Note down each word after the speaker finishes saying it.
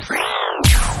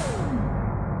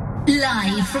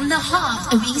Live from the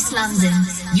heart of East London,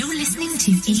 you're listening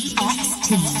to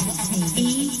EXT.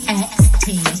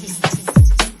 EXT.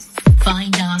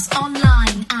 Find us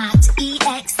online at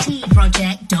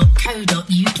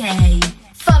extproject.co.uk.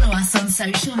 Follow us on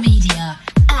social media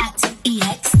at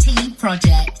EXT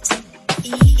Project.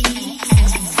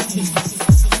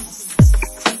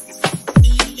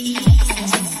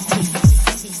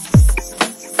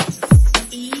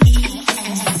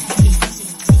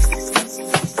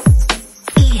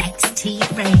 EXT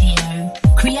Radio,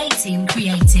 creating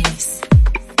creatives.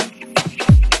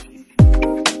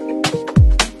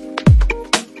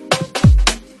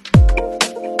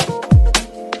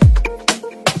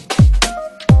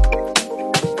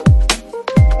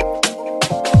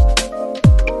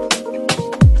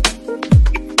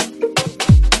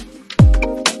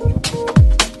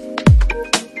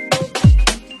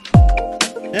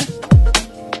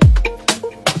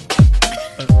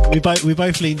 We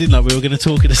both leaned in like we were going to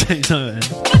talk at the same time.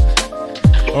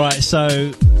 Alright,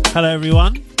 so hello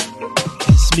everyone.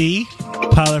 It's me,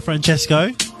 Paolo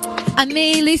Francesco. And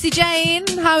me, Lucy Jane.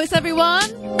 How is everyone?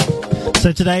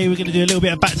 So today we're going to do a little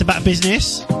bit of back-to-back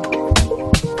business.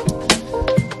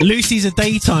 Lucy's a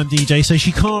daytime DJ, so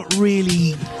she can't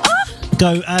really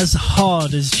go as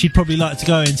hard as she'd probably like to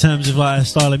go in terms of like her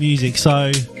style of music.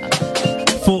 So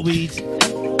thought we'd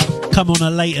come on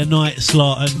a later night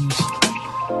slot and...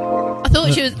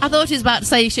 I thought she was about to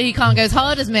say she can't go as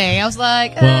hard as me. I was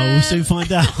like, well, we'll soon find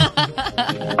out.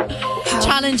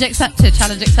 Challenge accepted.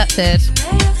 Challenge accepted.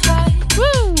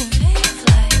 Woo!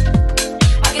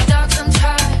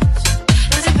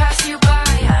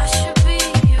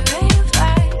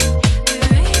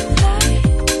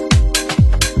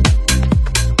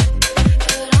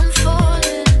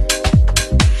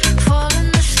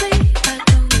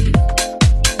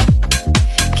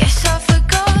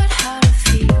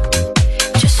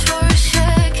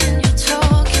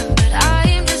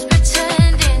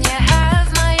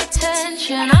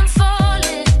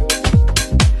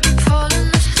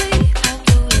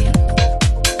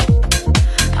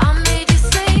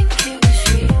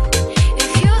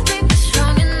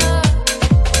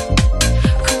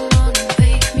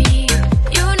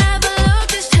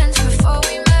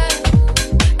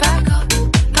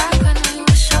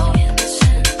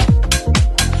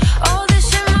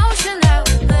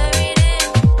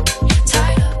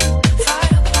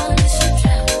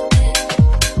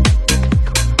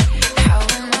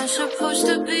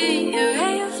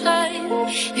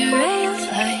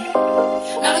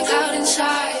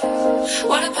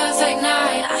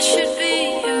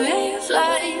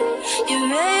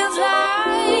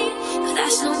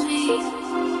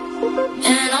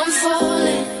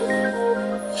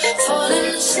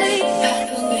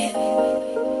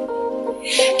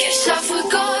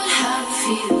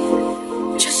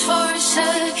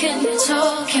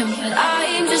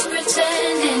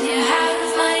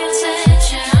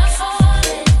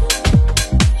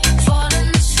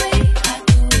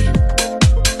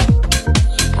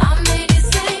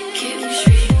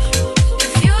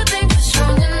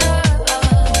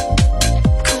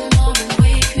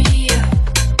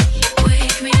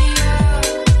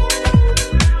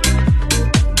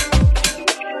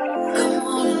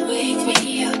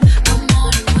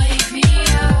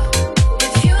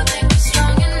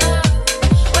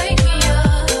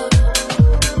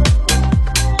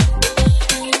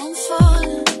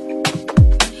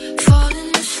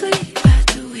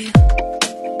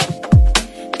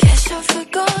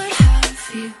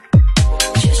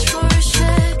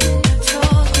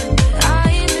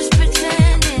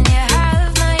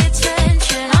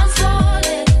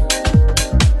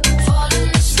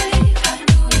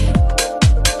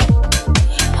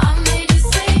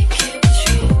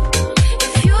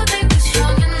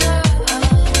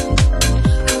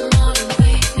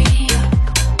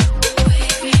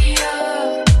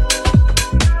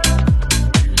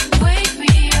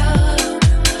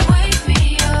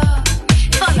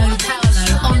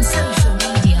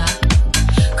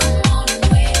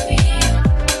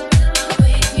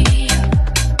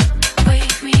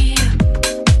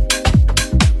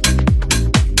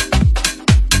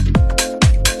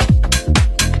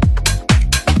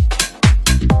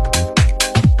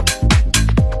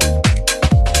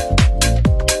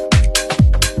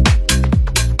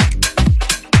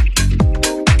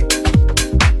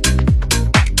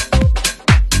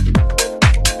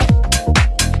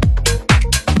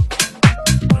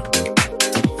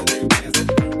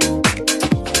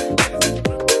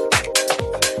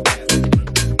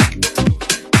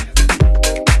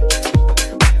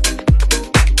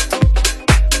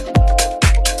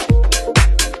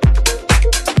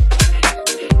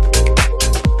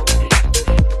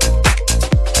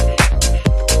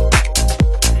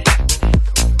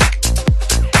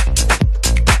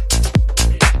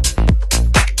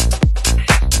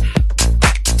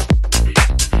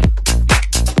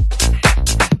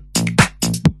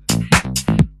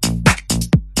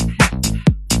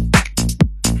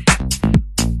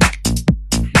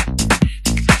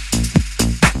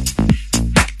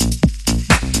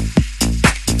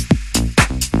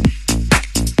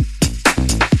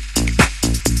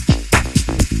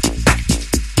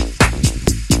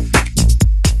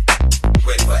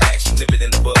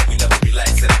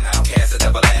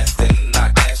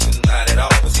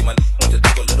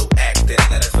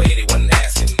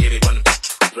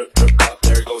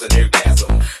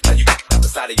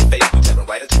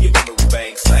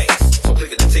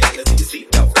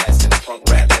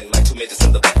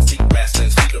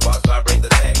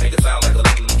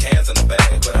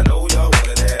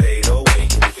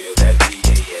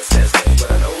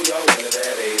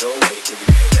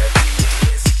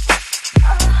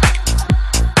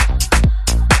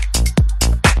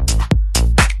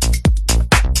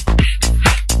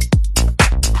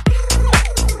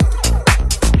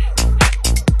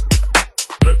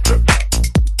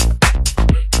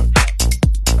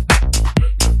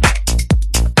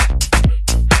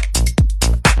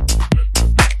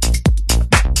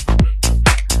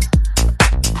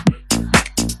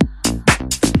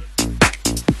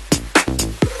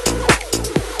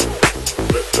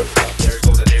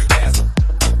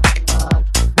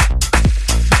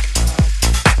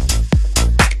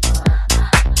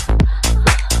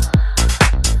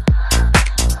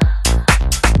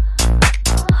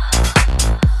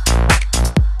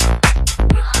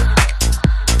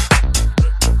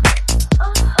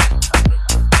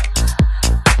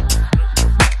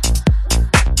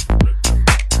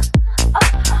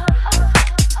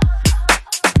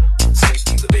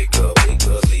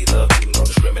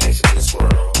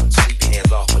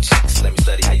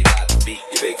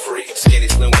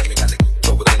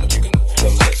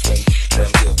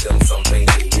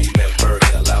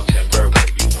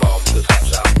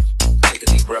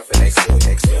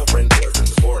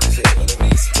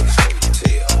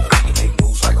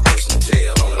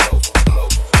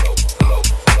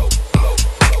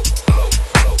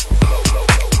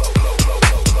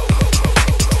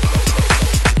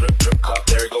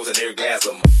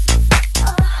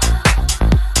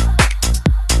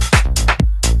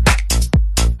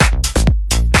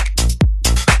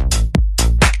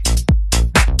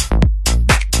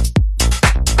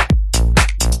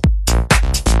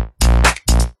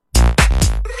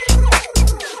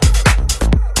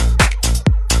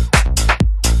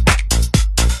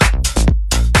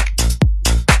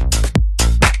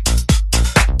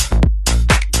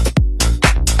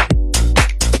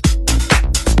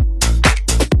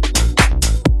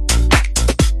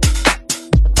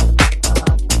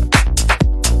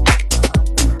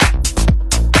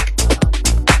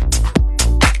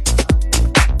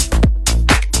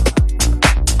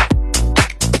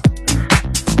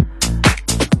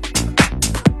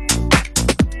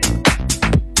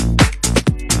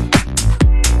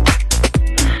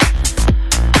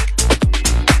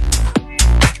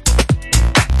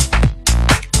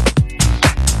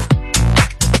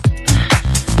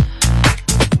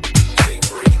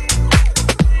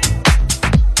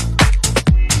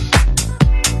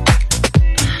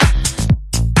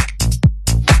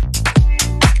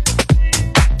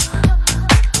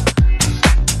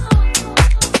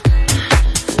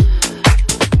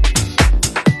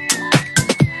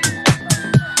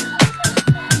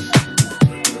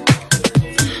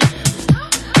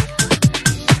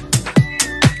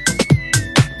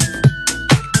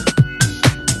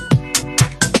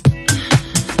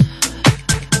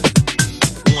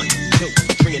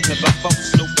 to Buffalo,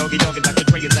 Snoop Doggy Dogg and Dr.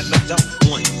 Dre is at the door.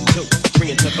 1, 2, bring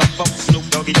it to Buffalo, Snoop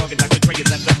Doggy Dogg and Dr. Dre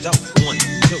is at the door. 1,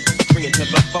 2, bring it to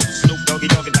Buffalo, Snoop Doggy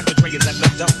Dogg and Dr. Dre is at the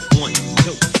door. 1,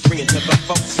 2, bring it to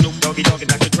Buffalo, Snoop Doggy Dogg and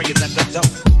Dr. Dre is at the door.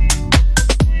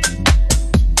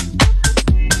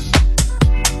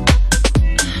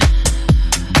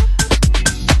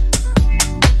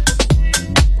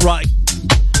 Right,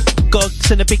 got to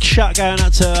send a big shout going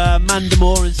out to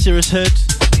Mandamore and Cirrus Hood.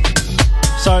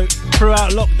 So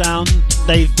throughout lockdown,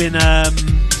 they've been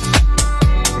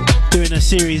doing a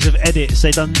series of edits.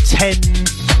 They've done 10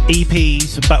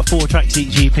 EPs, about 4 tracks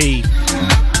each EP,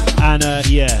 and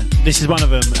yeah, this is one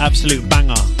of them. Absolute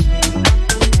banger.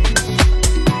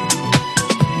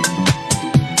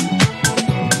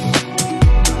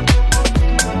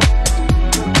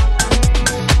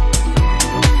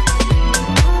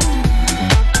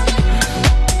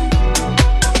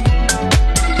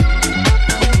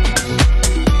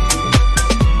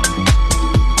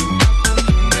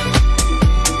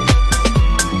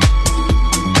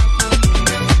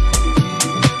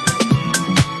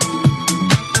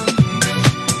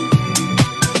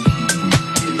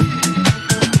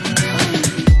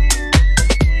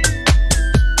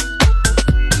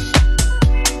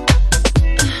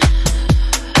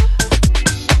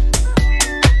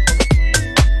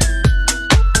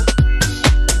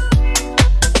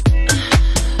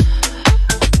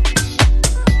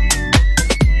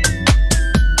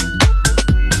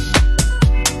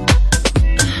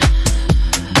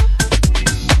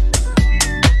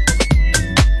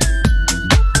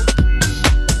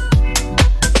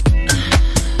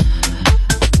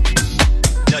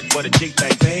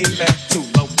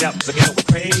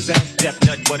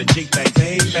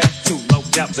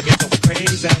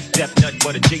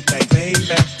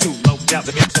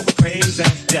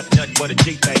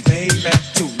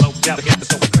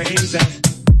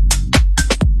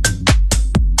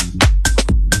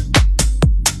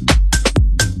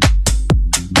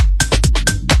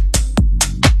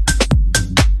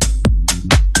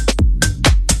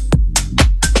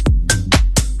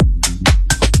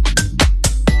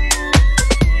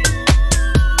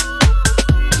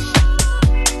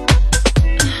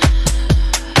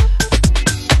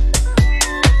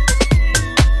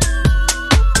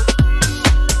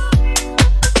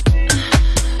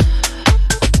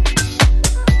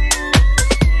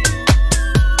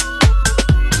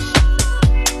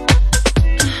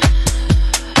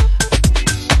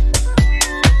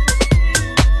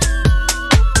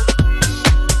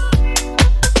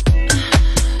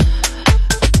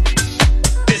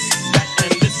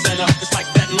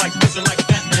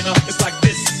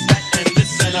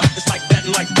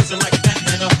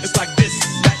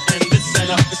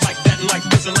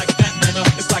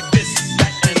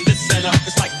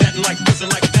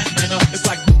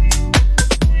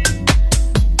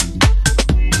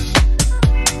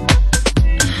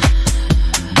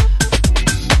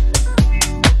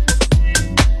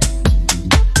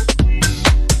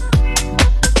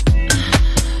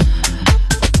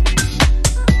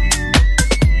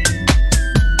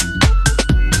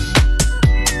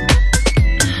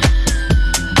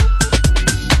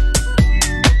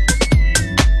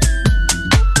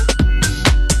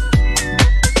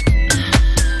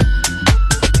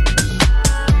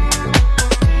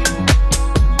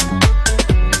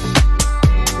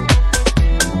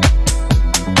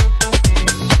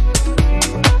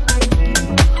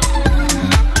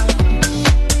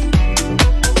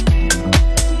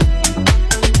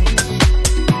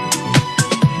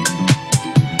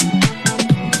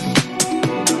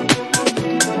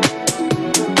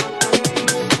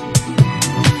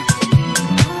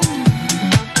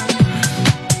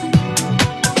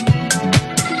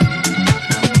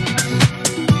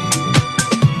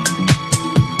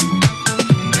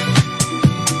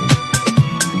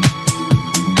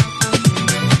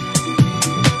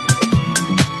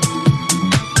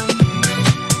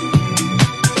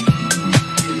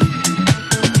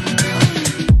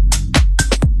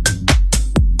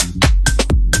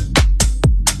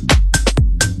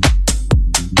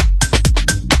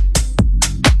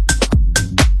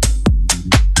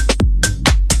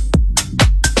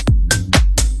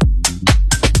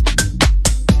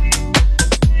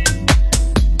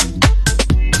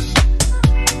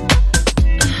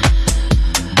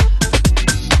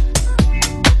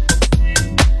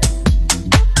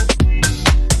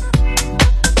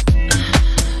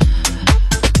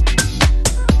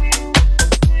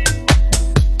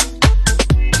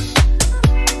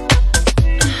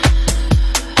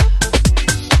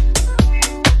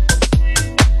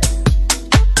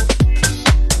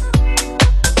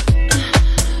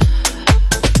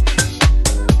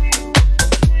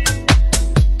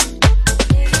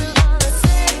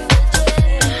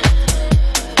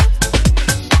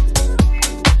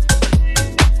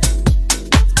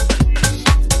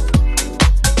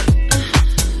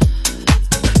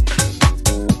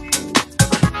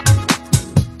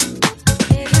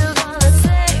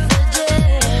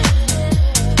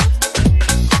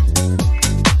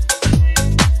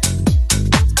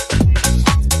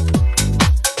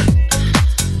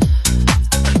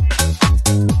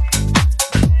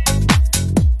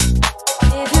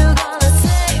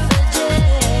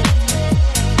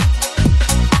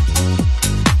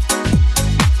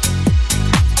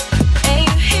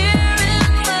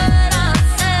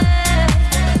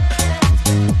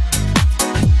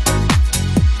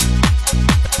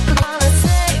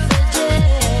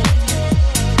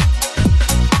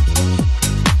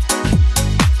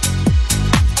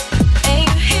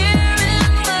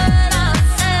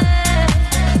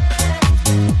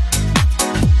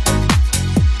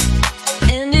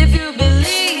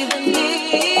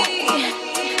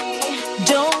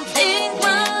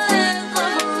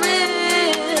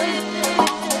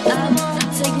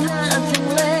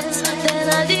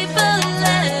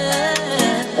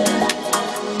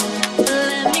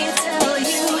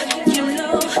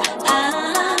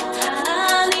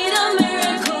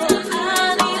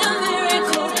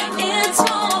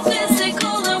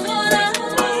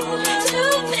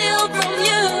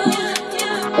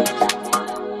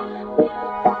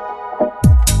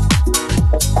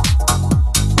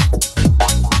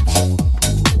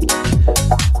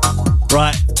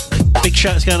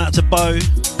 Shouts going out to Bo.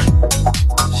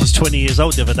 She's 20 years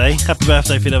old the other day. Happy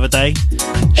birthday for the other day.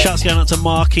 Shouts going out to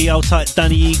Marky, old tight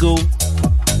Danny Eagle.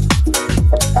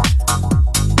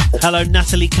 Hello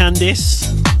Natalie Candice,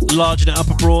 larging it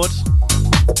up abroad.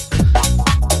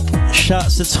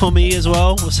 Shouts to Tommy as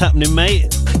well. What's happening,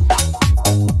 mate?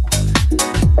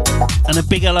 And a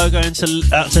big hello going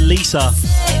out to Lisa.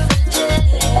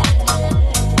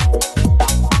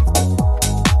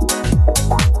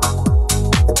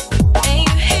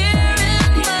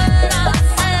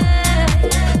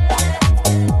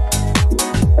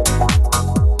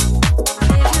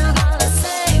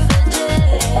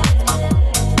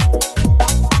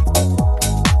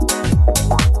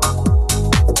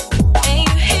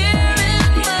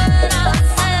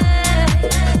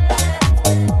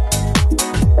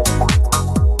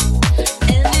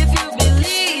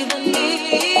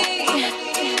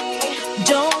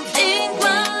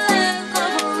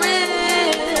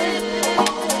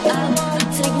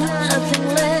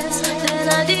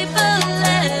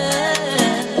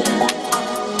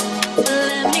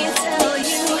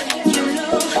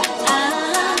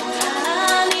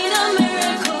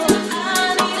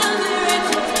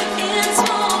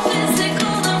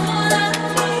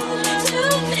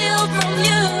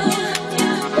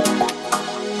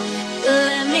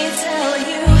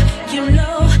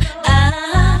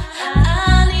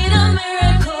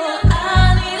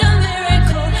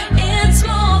 It's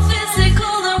more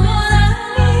physical than what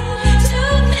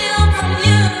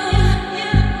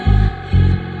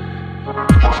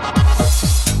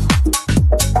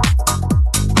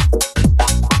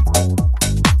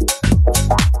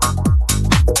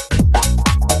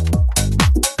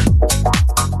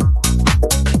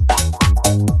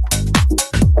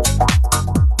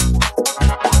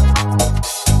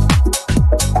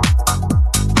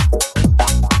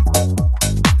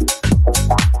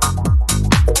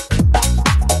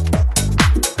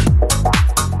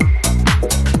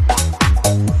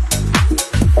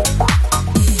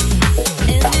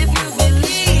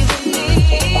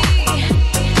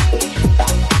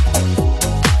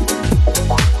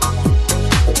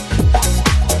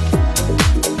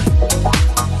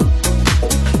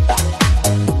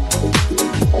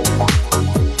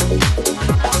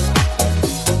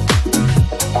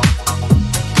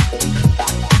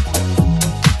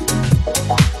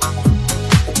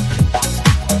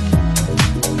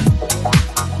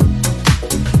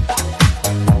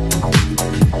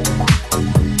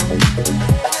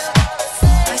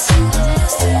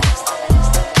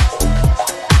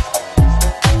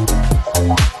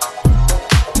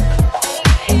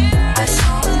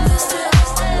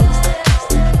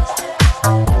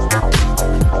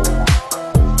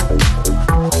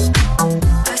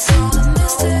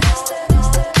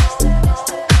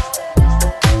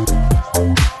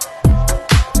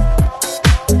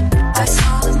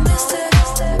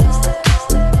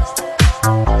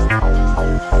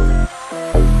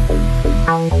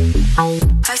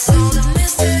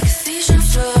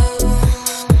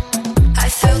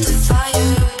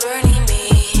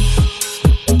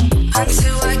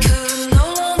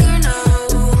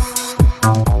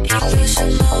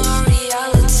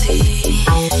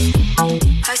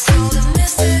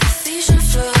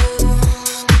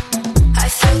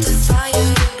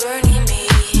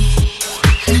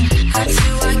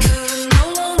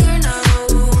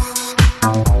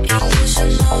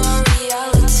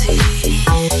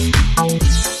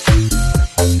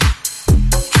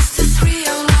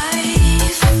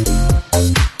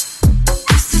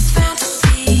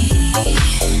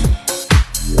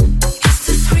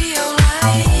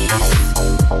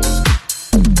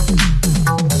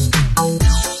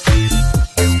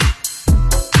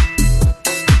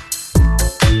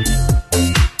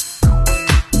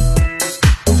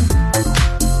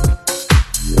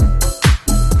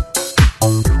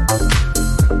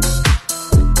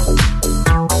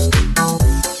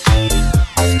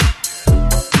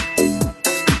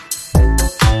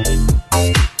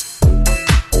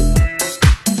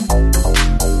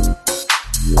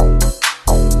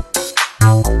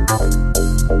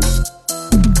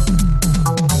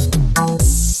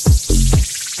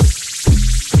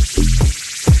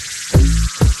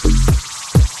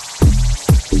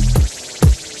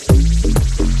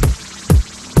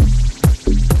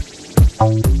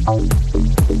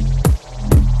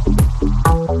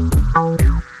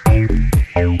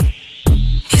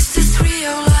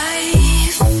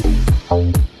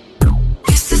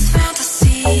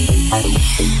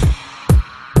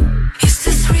Is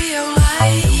this real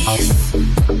life?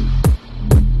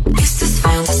 Is this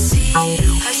fantasy? I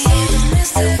saw the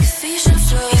mystic vision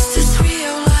flow. Is this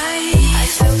real life? I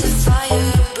felt the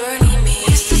fire burning me.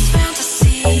 Is this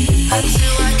fantasy?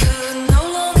 Until I could no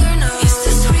longer know. Is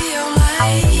this real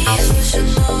life? Illusion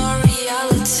or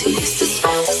reality? Is this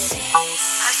fantasy? I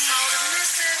saw the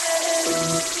mystic.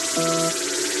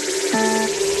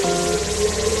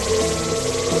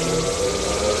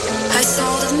 I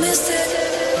saw the mystic.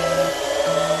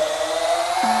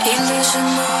 Illusion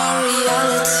or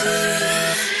reality?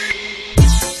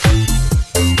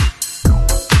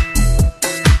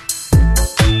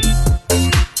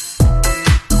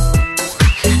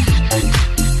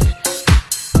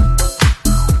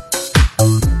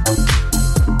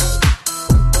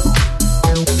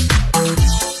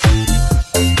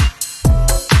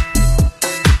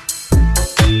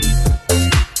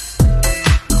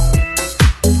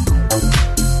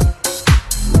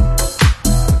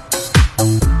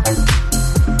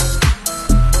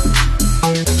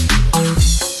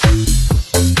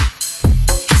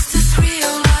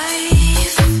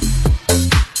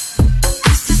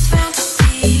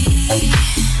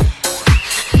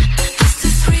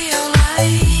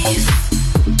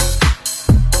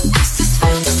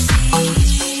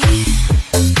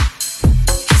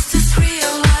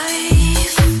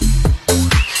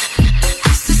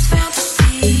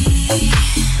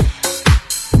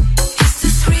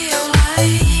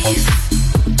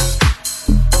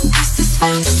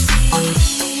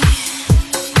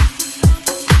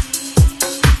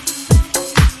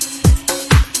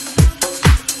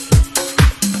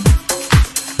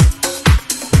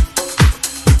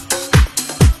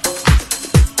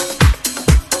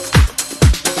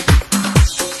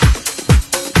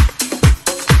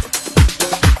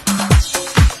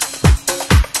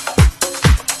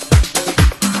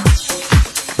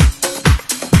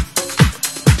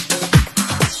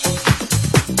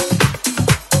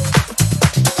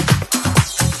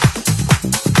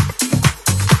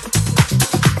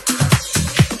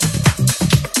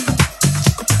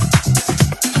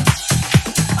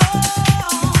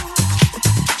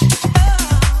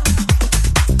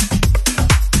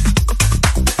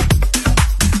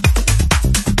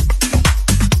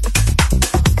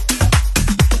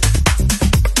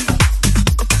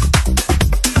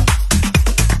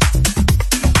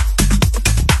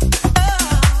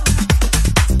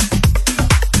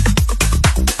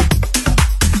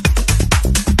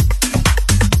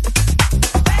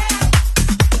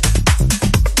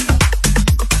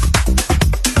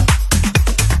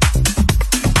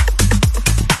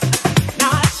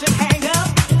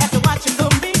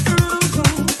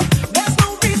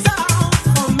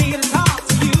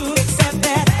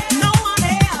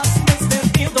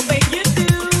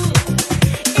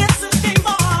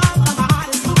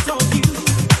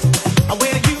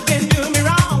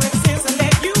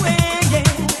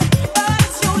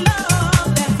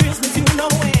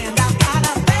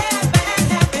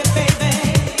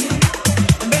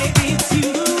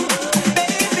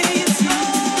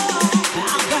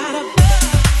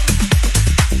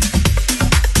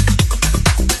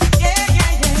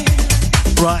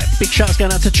 Shouts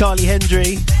going out to Charlie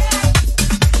Hendry.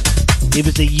 He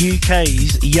was the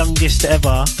UK's youngest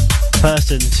ever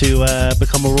person to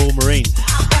become a Royal Marine.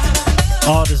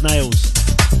 Hard as nails.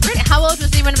 Really? How old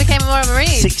was he when he became a Royal Marine?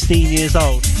 16 years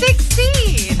old.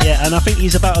 16? Yeah, and I think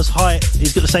he's about as height,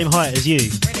 he's got the same height as you. Really?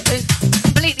 So he's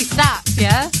completely stacked,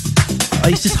 yeah?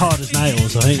 He's just hard as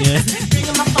nails, I think, yeah.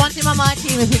 I want him on my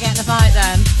team if we get in a fight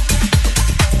then.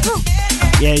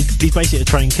 Yeah, he's basically a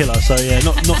trained killer, so yeah,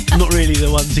 not really the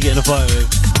one to get in a fight with.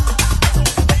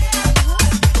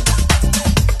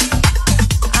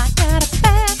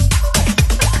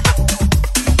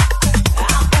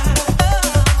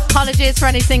 Apologies for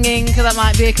any singing that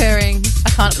might be occurring.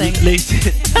 I can't sing.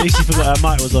 Lucy forgot her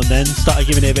mic was on then, started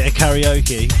giving it a bit of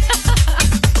karaoke.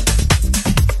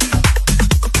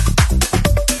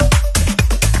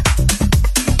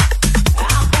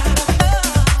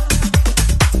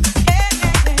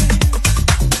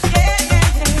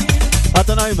 I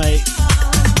don't know, mate.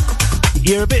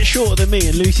 You're a bit shorter than me,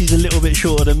 and Lucy's a little bit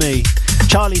shorter than me.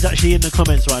 Charlie's actually in the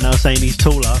comments right now saying he's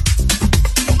taller.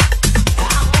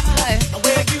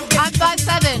 I'm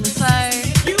 5'7", so...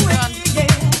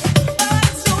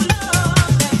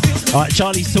 Alright,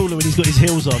 Charlie's taller when he's got his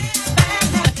heels on.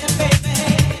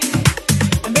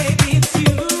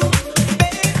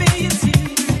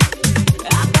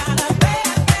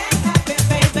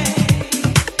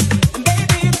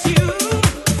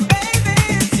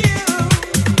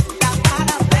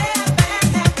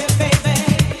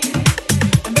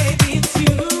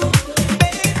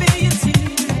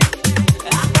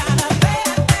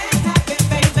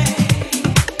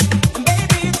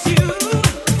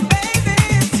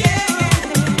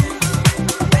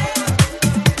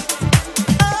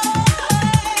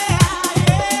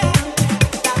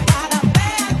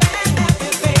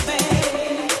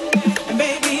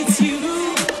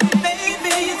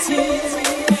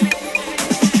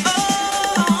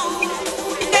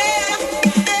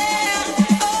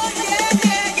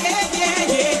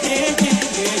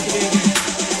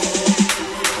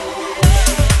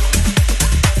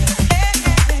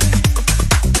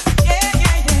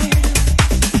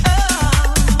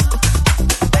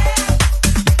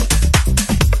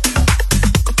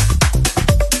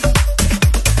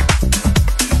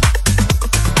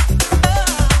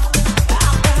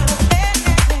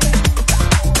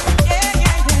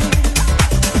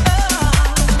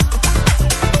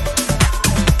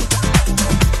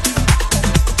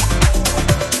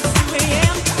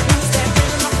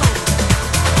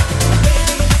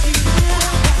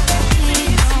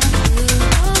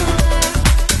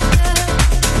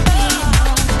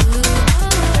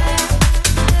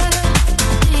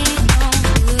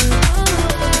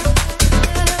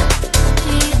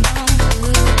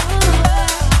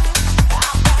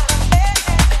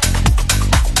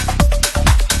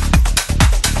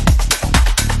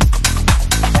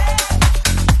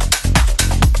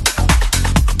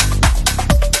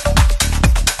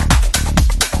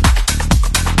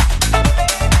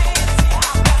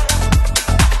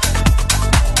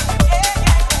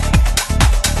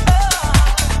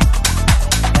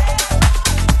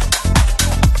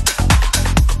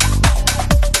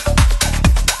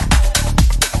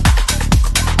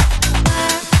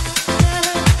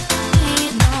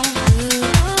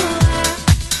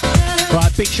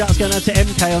 Shouts going out to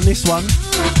MK on this one.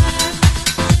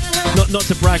 Not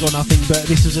to brag or nothing, but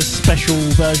this was a special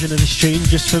version of this tune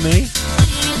just for me.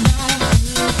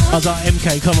 I was like,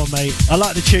 MK, come on, mate. I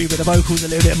like the tune, but the vocals a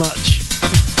little bit much.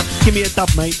 Give me a dub,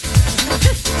 mate.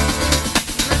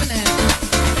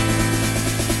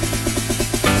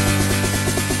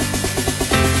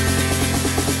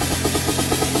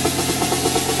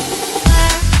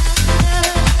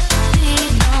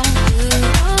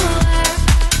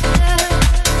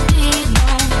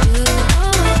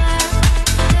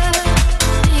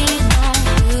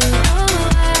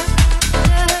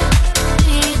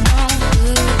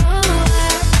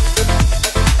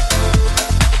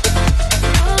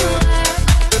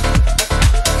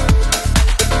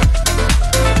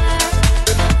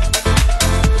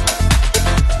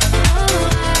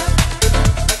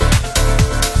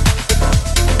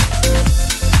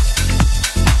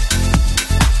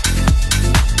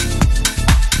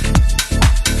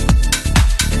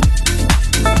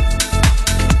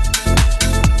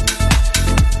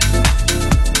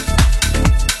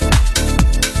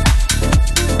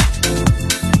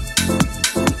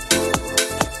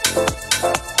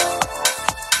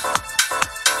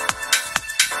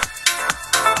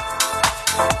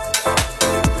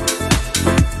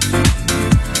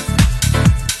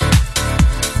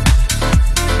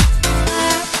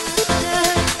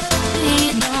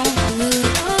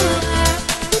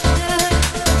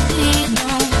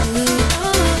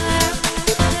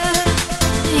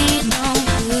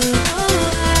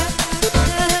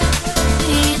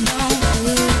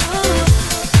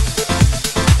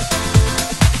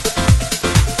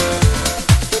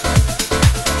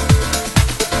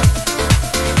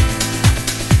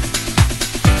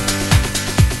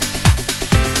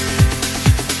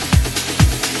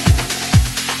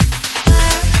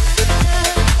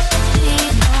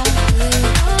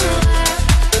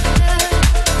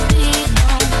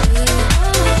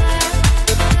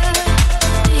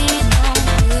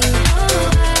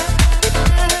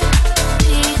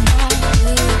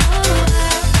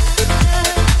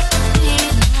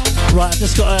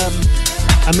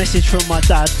 A message from my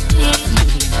dad.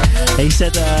 He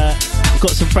said we've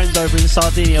got some friends over in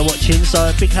Sardinia watching, so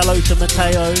a big hello to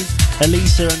Matteo,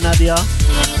 Elisa and Nadia,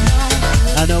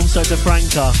 and also to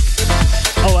Franca.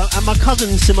 Oh, and my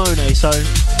cousin Simone, so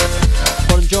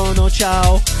buongiorno,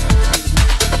 ciao.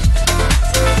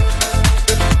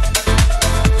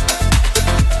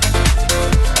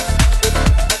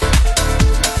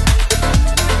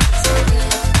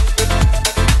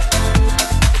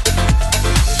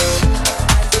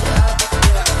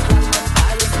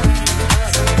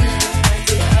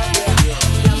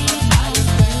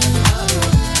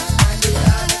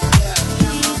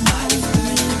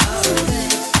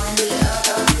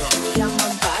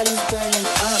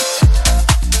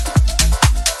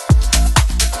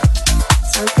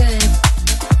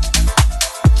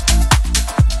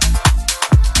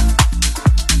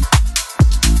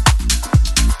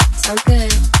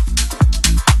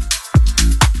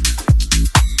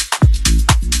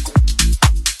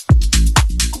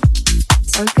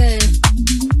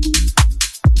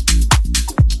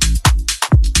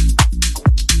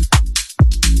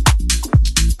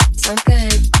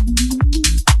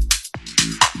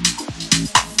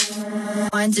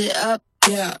 Wind it up,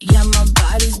 yeah, yeah, my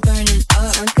body's burning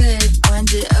up, so good.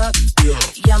 Wind it up,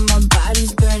 yeah, my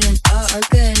body's burning up, so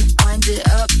good. Wind it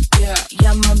up,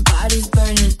 yeah, my body's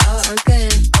burning up, so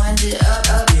good. Wind it up,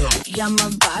 yeah, my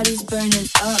body's burning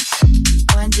up.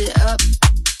 Wind it up,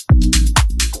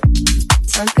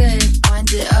 so good.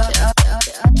 Wind it up,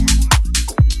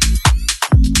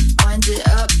 wind it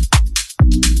up,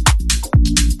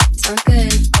 so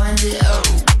good. Wind it up.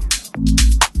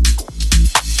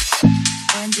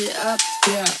 Wind it up,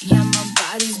 yeah, my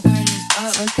body's burning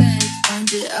up, okay.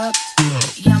 Wind it up,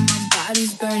 yeah, my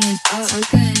body's burning up,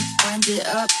 okay. Wind it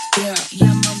up,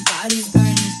 yeah, my body's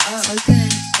burning up, okay.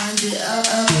 Wind it up,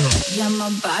 yeah, my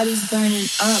body's burning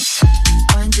up.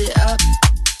 Wind it up,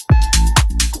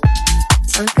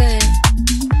 okay.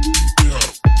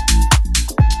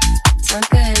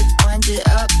 Okay, wind it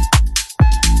up,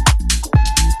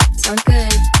 okay.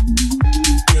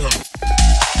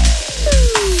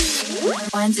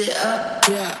 Wind it up,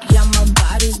 yeah, my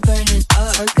body's burning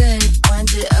up, okay.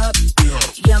 Wind it up,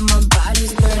 yeah, my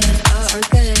body's burning up,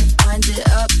 okay. Wind it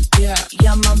up, yeah,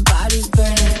 my body's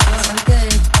burning up, okay.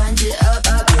 Wind it up,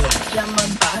 yeah, my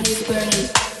body's burning.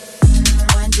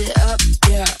 Wind it up,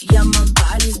 yeah, my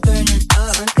body's burning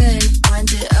up, okay.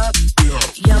 Wind it up,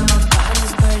 yeah, my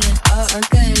body's burning up,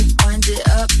 okay. Wind it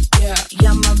up,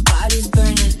 yeah, my body's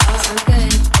burning up, okay.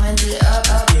 Wind it up,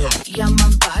 yeah, my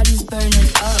body's burning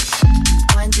up.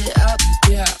 Wind it up,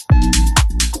 yeah,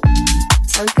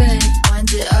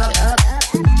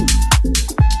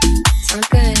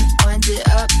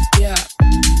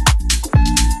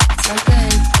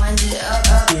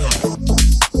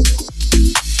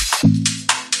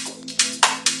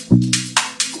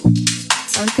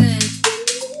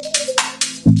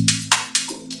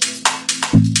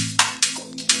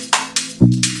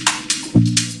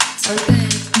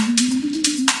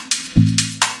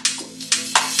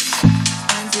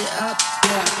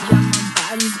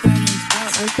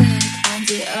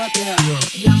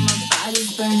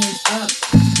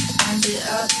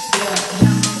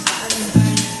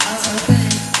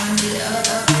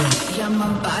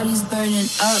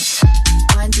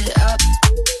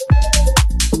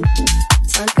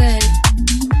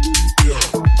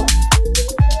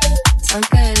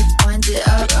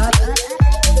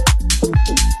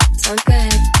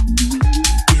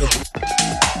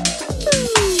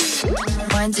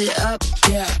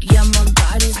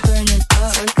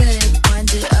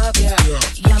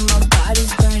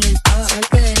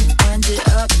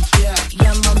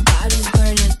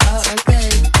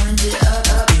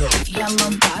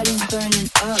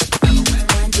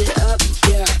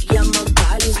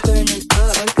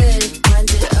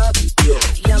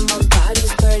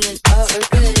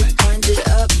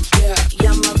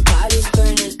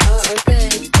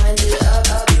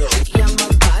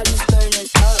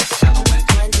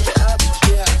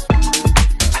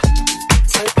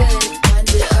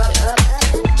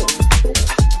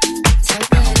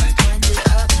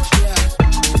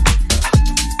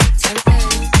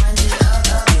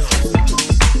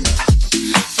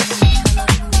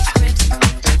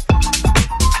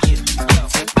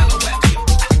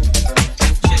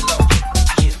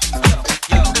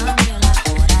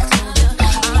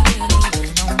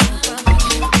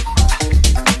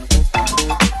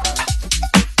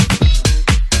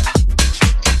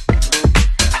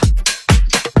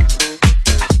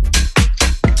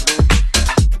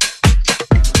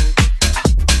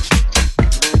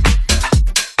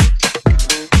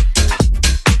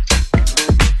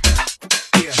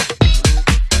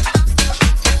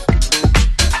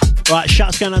 Right,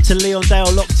 shouts going out to Leon Dale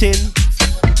locked in.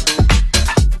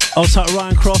 Also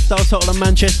Ryan Croft, also the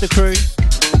Manchester crew.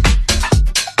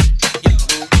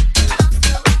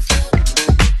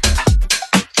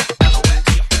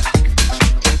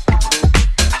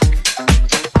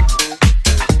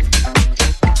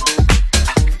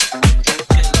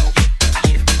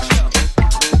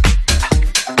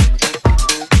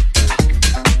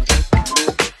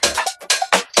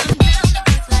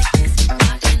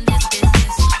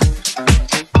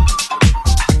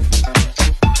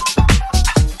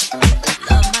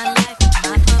 Love my life,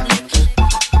 my public.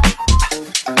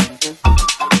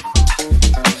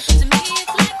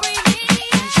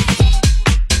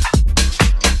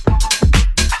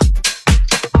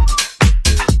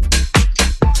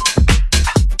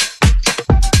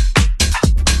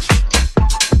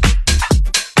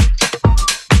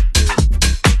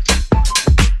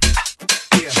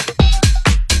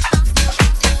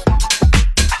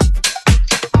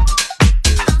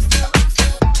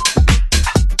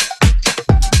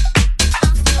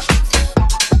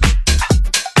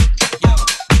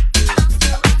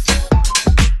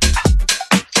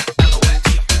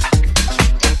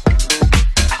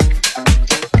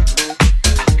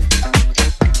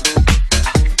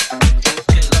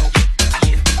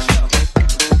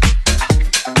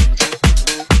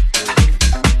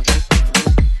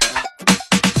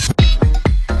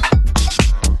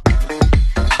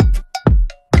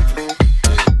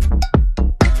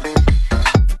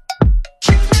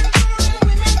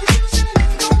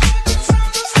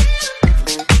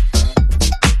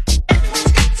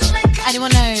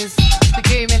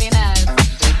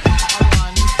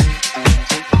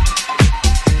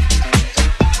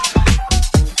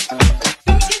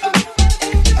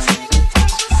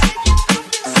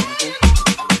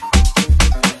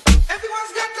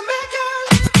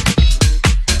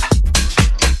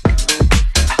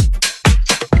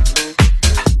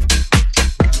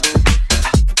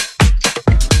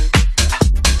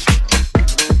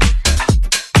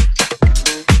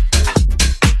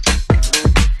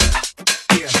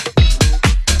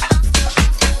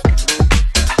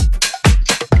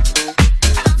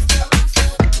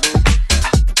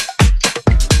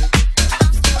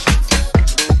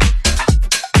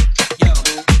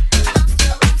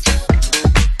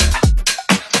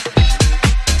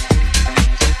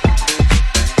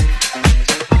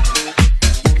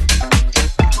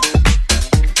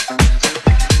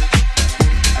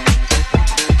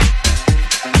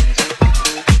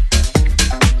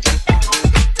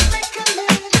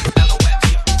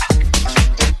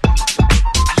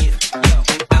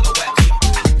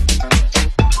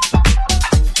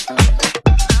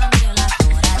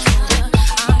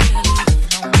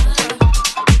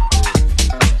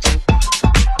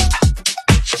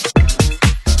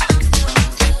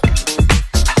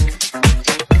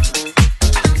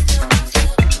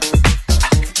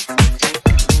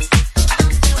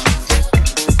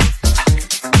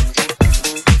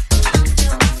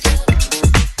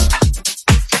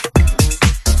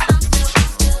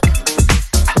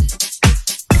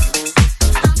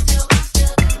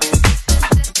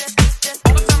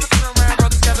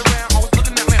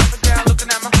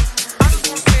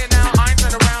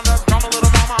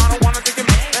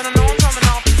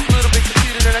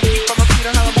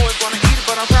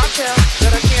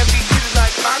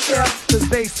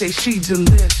 she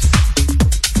delicious.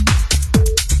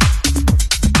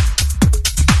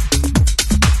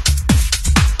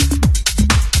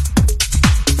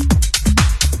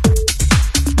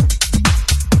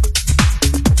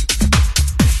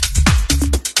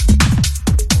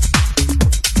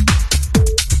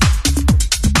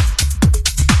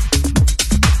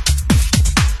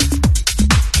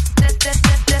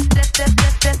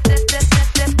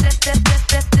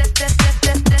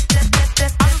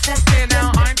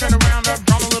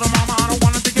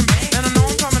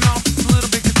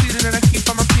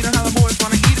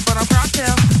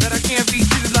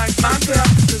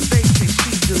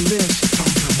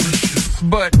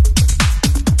 But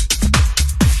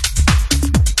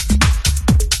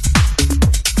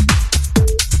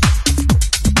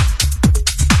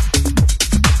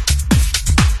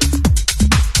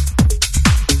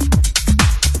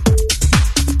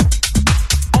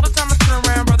all the time I turn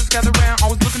around, brothers gather round,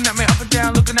 always looking at me up and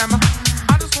down, looking at me.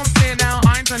 I just wanna say it now,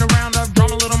 I ain't turn around, I've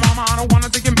drawn a little mama, I don't wanna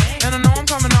take it. And I know I'm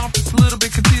coming off just a little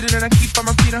bit conceited, and I keep on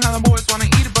repeating how the boys wanna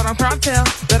eat it, but I'm trying to tell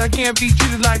that I can't be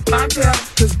treated like clientele,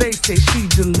 cause they say she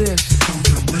delicious.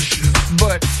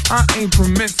 But I ain't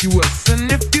promiscuous,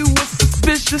 and if you were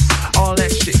suspicious, all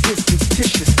that shit is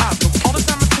fictitious. All the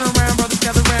time I turn around, brothers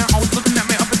gather round, always looking at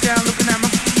me up and down, looking at me.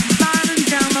 Sliding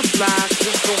down the block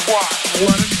just to watch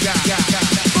what a guy.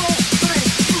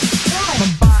 My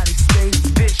body stays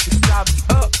vicious, I'll be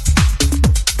up.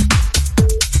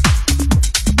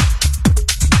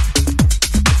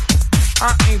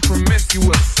 I ain't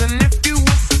promiscuous, and if you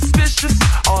were suspicious,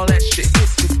 all that shit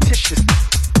is fictitious.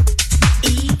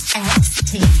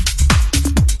 EXT.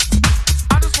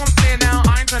 I just wanna say it now,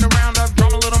 I ain't turn around, I've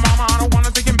drawn a little mama, I don't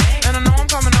wanna take it. And I know I'm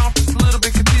coming off just a little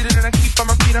bit conceited, and I keep on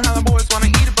repeating how the boys wanna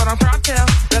eat it, but I'm trying to tell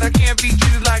that I can't be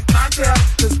treated like clientele,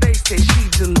 cause they say she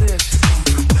delicious.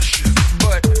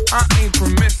 But I ain't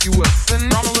promiscuous,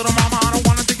 and I'm a little mama, I don't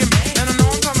wanna take it. And I know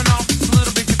I'm coming off just a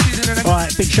little bit conceited, and I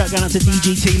Alright, big shout going out to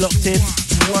DGT locked in.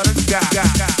 what a guy.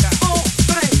 4,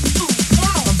 3, 2,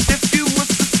 1. If you were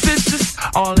suspicious,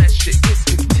 all that shit is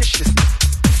fictitious.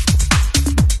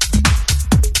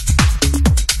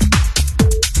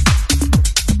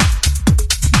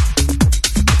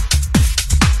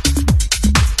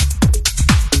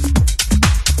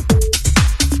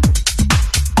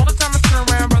 All the time I turn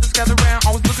around, brothers gather round,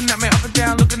 always looking at me up and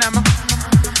down, looking at me.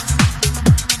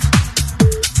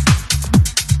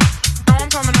 Now I'm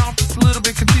coming off just a little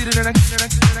bit conceited, and I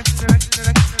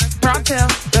try to tell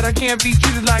that I can't be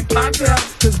treated like clientele,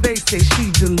 cause they say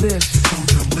she delicious.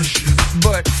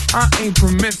 But I ain't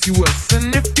promiscuous,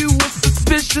 and if you were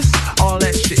suspicious, all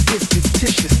that shit is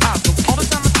fictitious. All the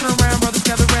time I turn around, brothers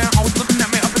gather round, always looking at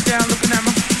me up and down, looking at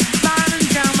me. Sliding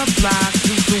down the block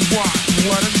just to watch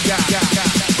what a guy.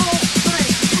 4, 3,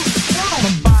 2, 1.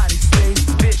 My body stays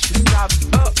vicious, I'll be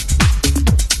up.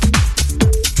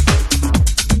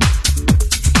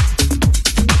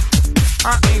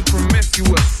 I ain't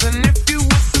promiscuous, and if you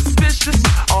were suspicious,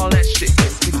 all that shit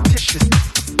is fictitious.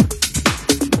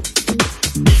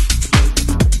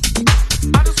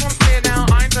 I just wanna say it now,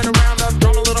 I ain't turn around, I've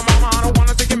drawn a little mama, I don't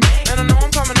wanna take it. And I know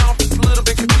I'm coming off just a little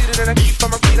bit conceited, and I keep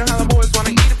on repeating how the boys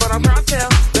wanna eat it, but I'm trying to tell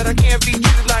that I can't be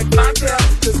treated like clientele,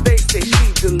 cause they say she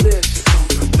delicious.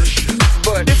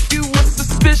 But if you were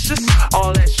suspicious,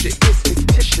 all that shit is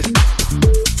fictitious.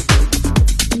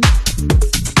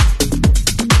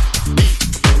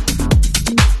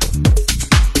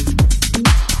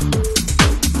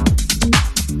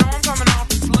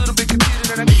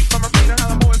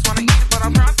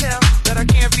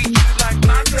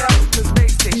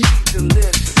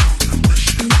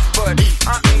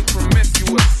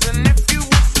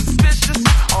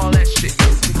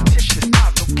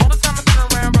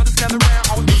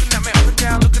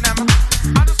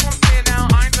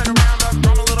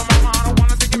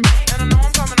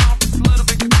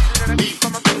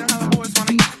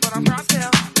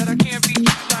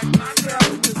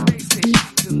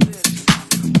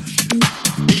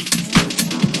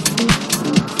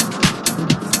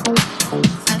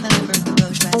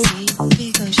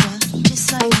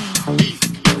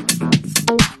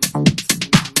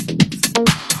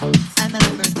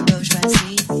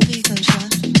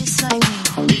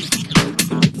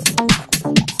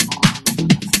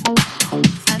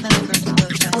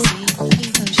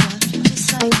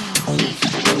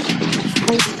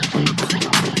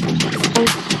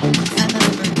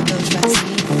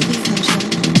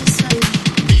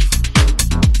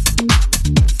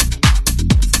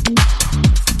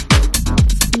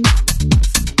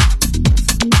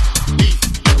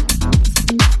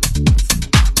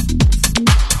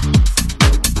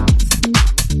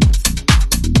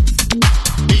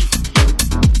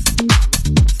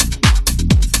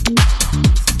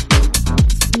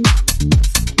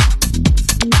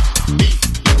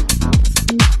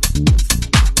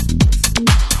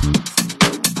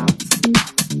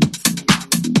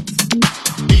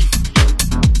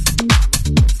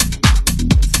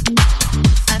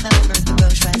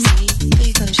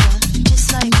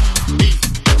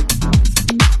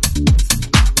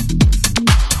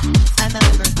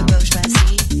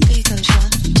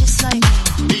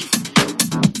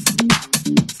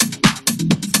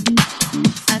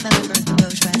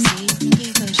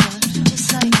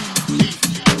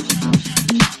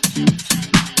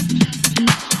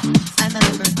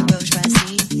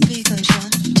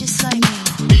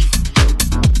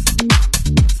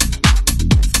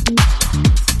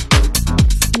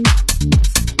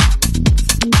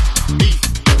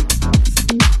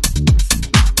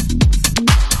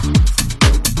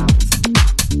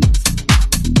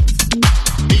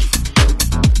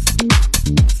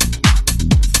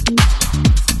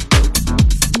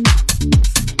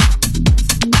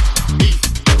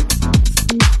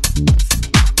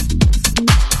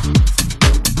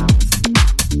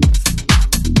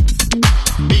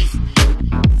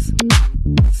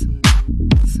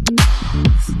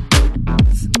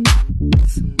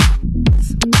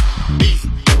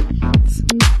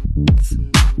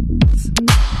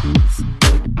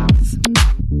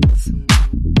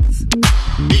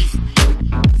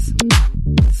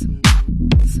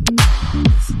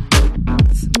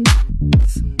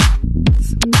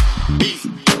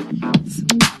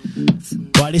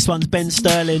 Right, this one's Ben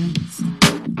Sterling,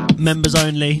 members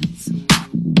only.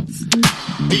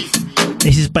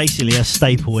 This is basically a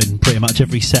staple in pretty much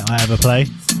every set I ever play.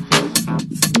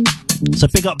 So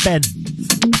big up Ben.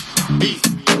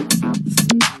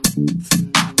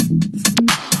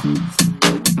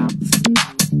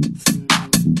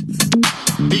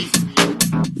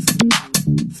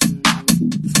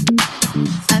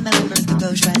 I'm a member of the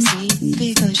bourgeoisie,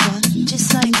 be bourgeois,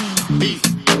 just like me.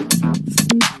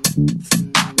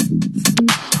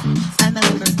 I'm a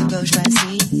member of the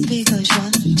bourgeoisie, be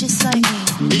bourgeois, just like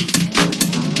me.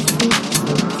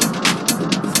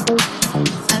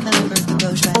 I'm a member of the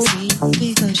bourgeoisie,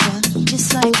 be bourgeois,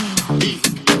 just like me.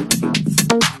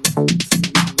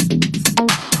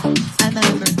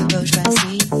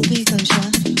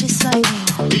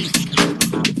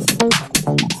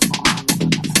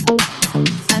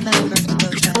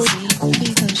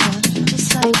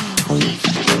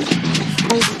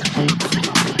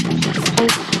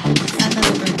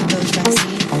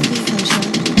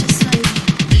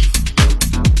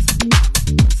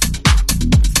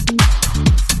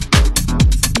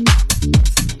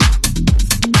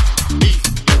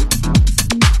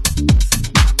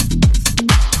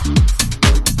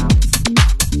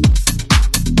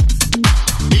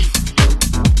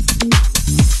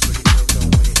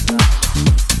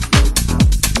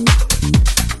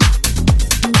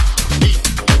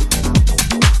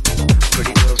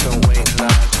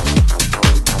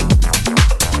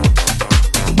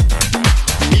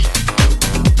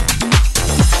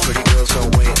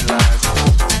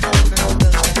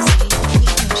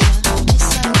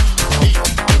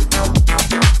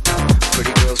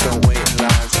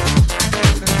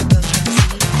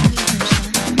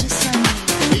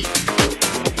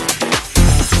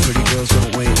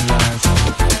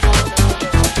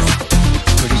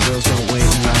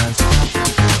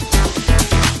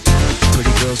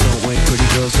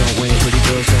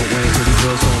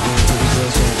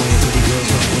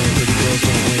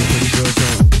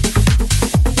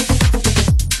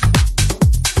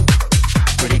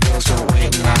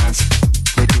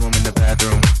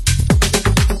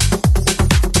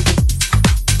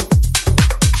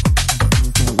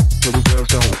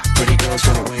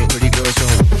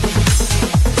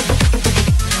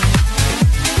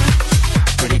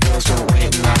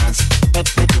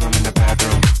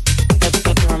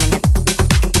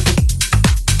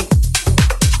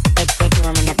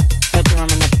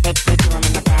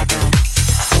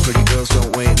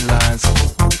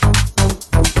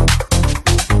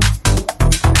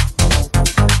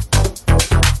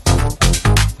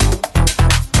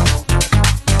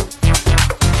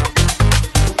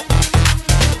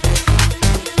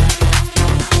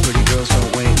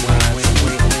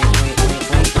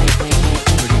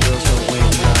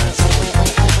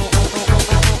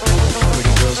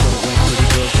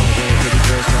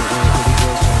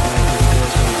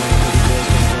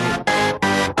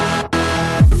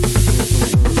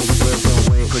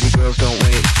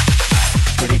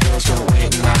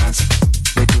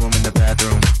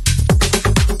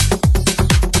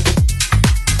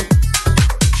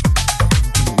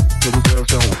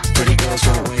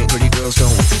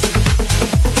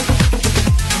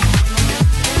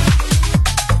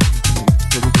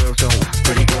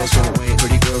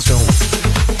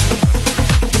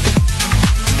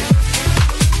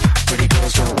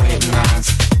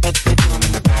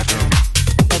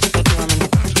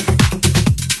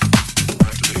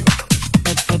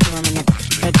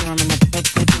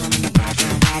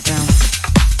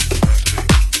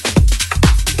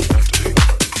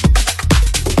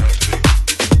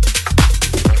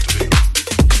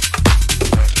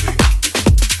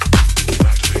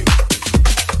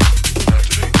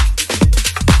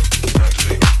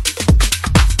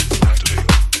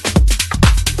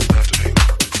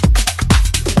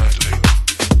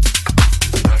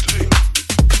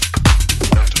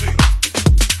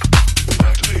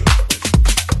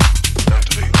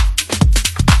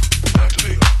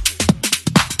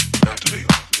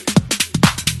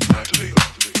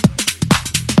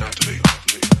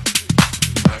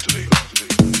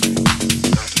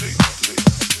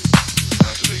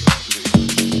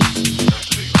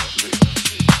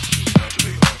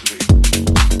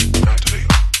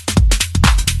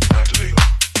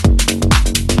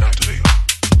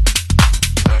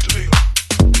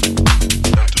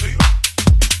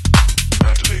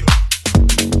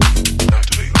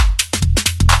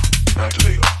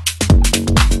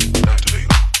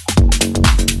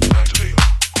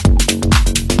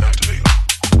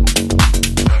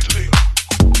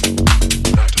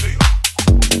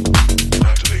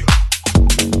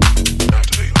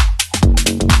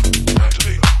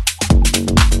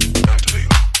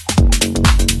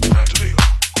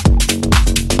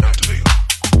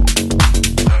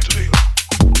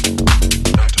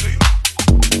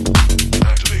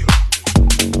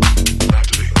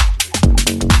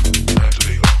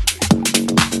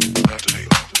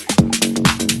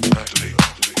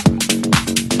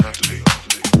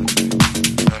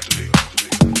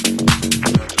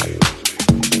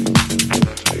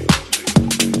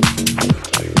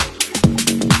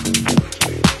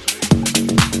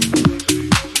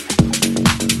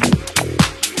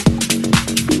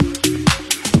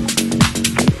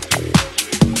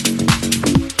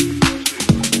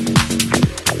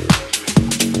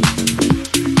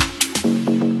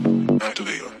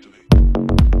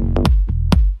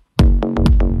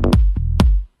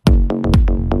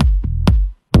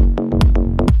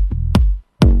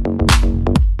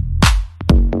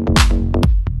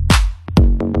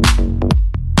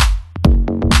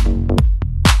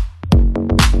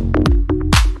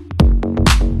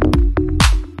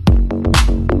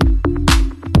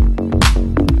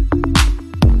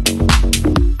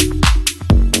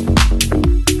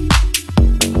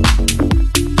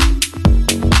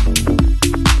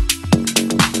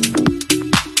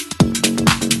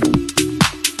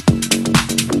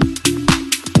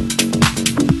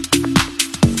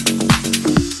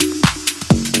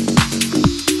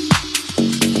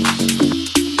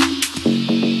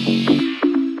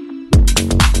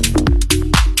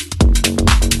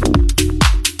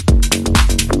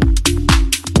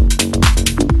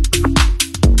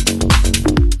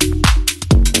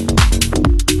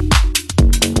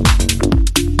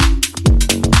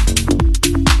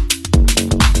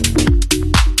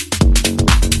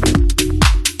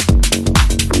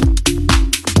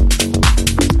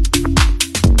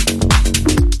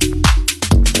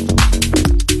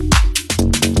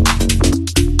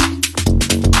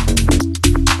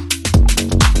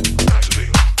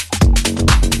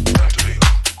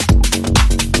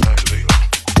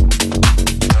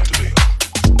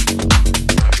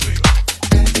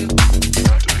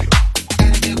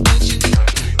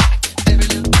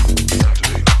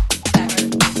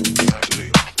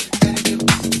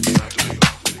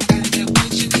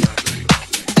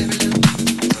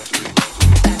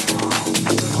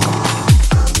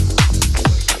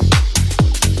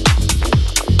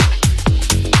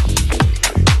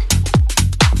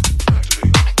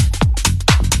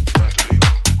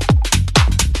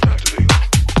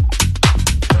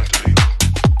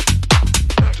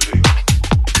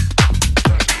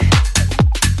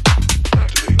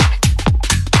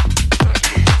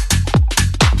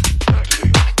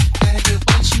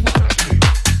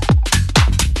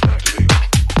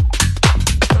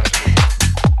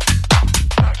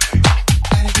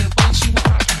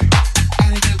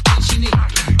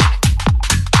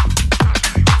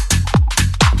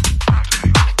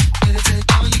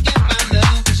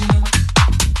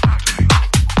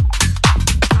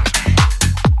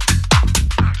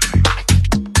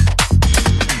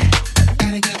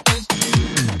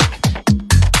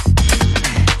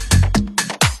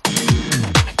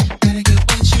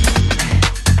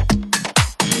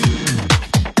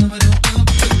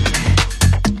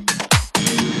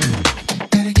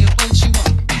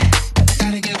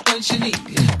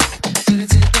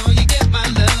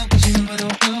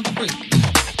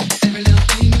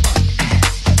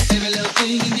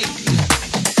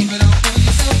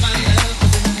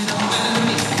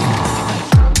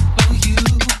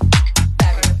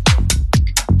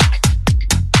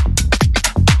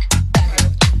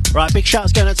 Right, big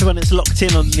shouts going out to everyone that's locked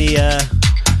in on the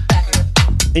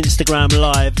Instagram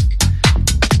live.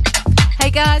 Hey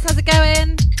guys, how's it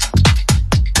going?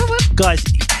 Whoop, whoop. Guys,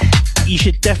 you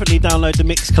should definitely download the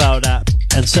Mixcloud app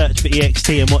and search for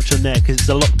EXT and watch on there because it's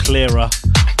a lot clearer.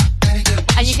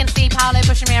 And you can see Paolo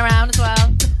pushing me around as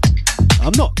well.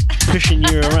 I'm not pushing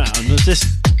you around, I was just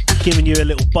giving you a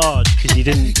little barge because you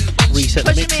didn't reset the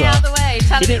Pushing mixer. me out of the way.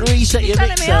 You didn't reset your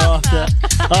telling me mixer off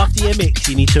after your mix.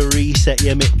 You need to reset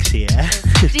your mix, yeah?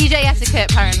 DJ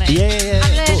etiquette, apparently. Yeah.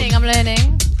 I'm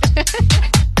learning.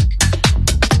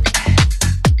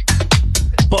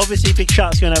 But obviously, big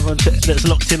shouts going to everyone that's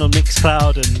locked in on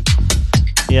Mixcloud and,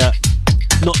 yeah,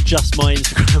 not just my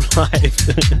Instagram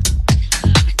live.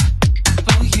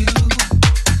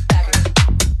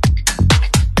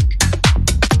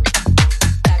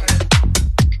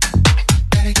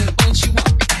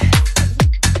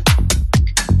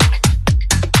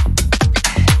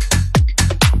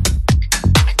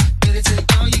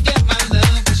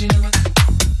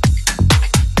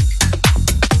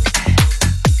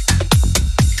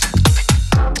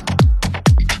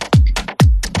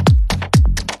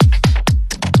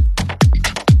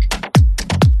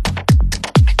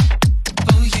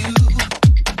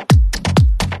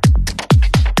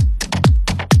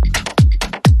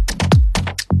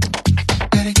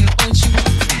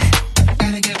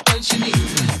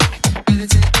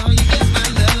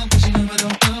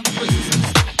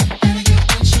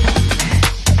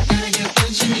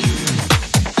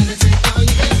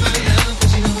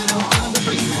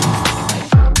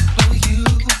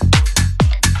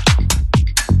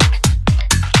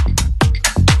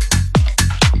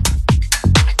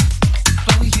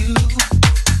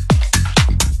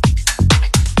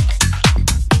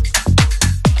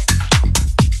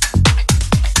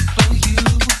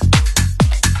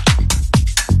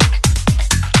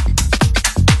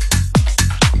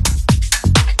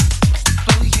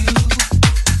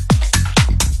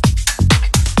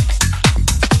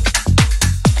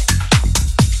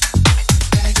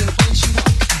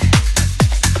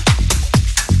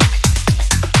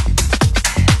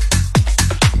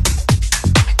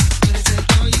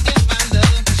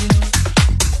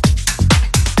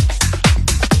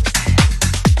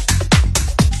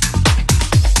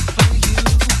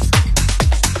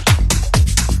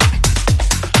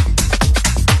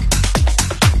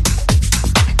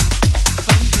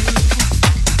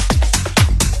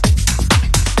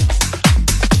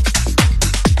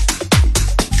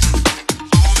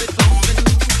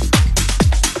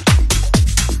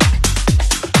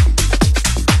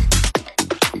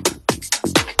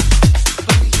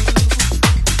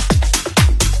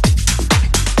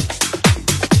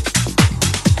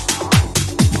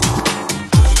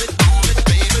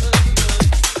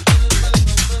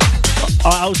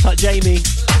 Old Tuck Jamie,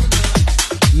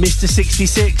 Mr.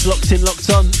 66, locked in, locked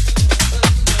on.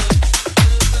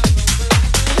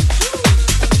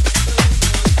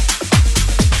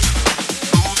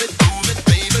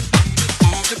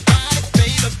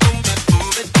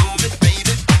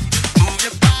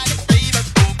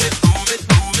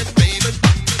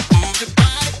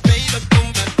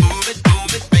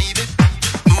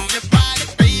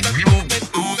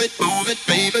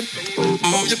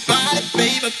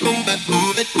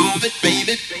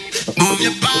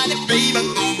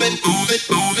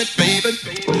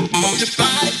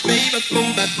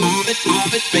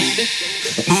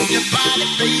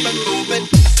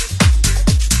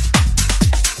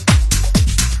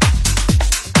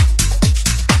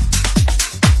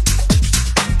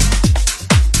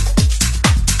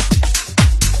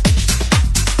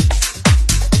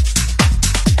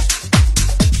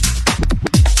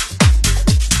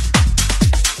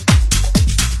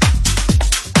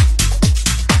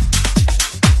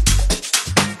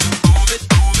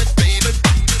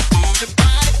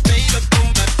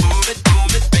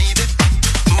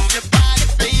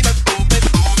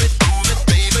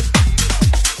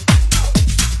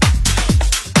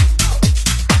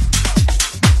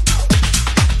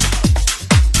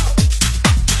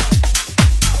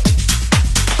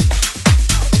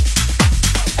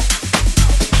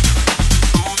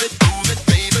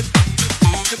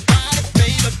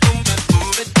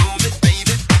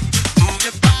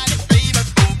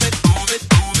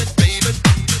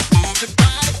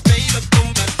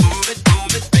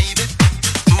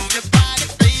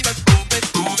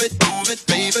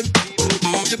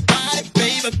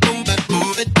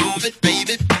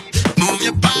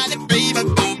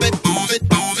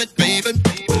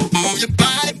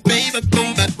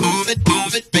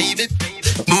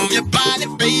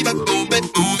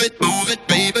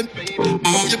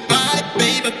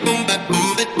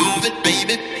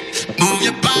 Move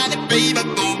your body,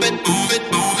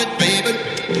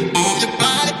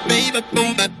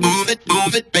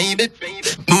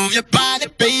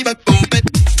 baby, move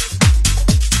it.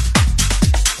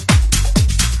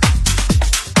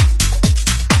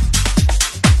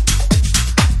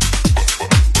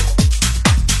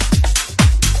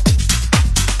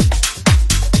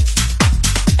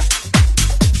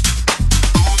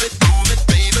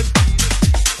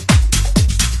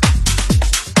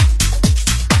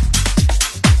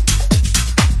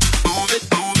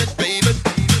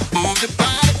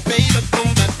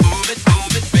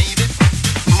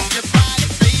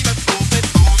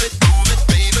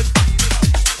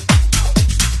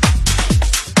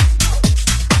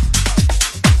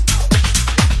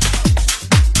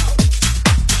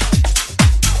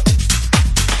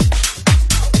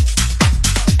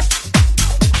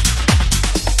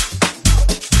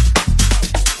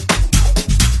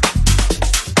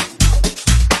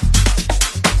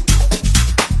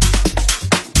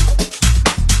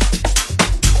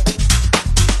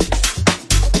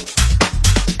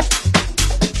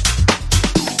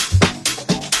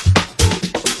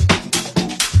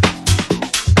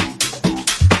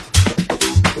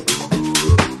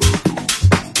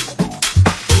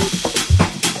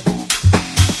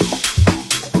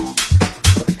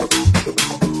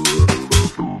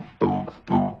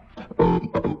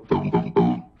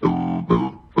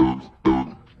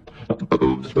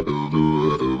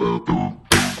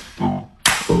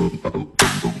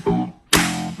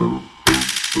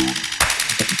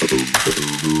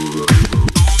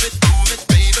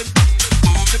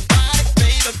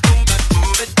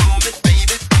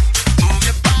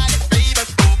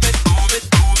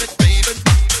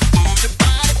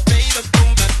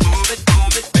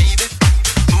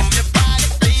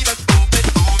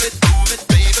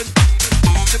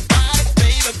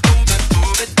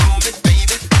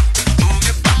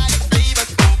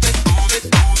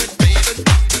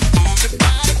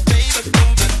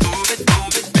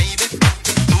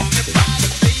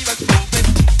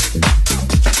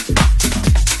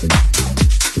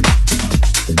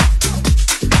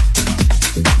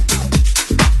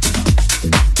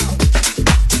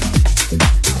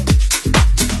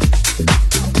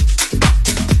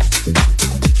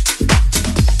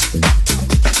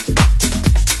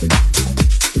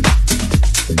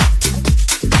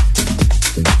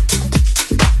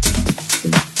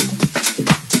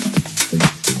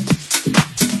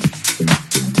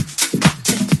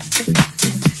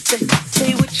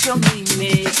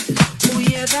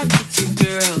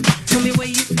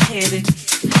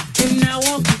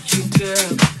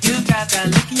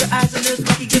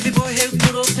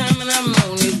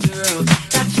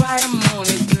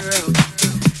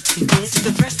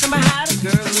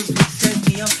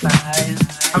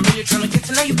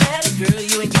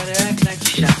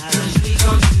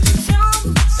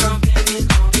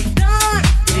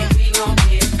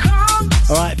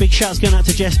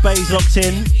 Jess Bay's locked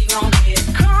in.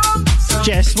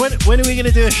 Jess, when are we going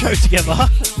to do a show together?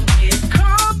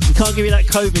 We can't give you that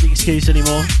COVID excuse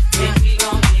anymore.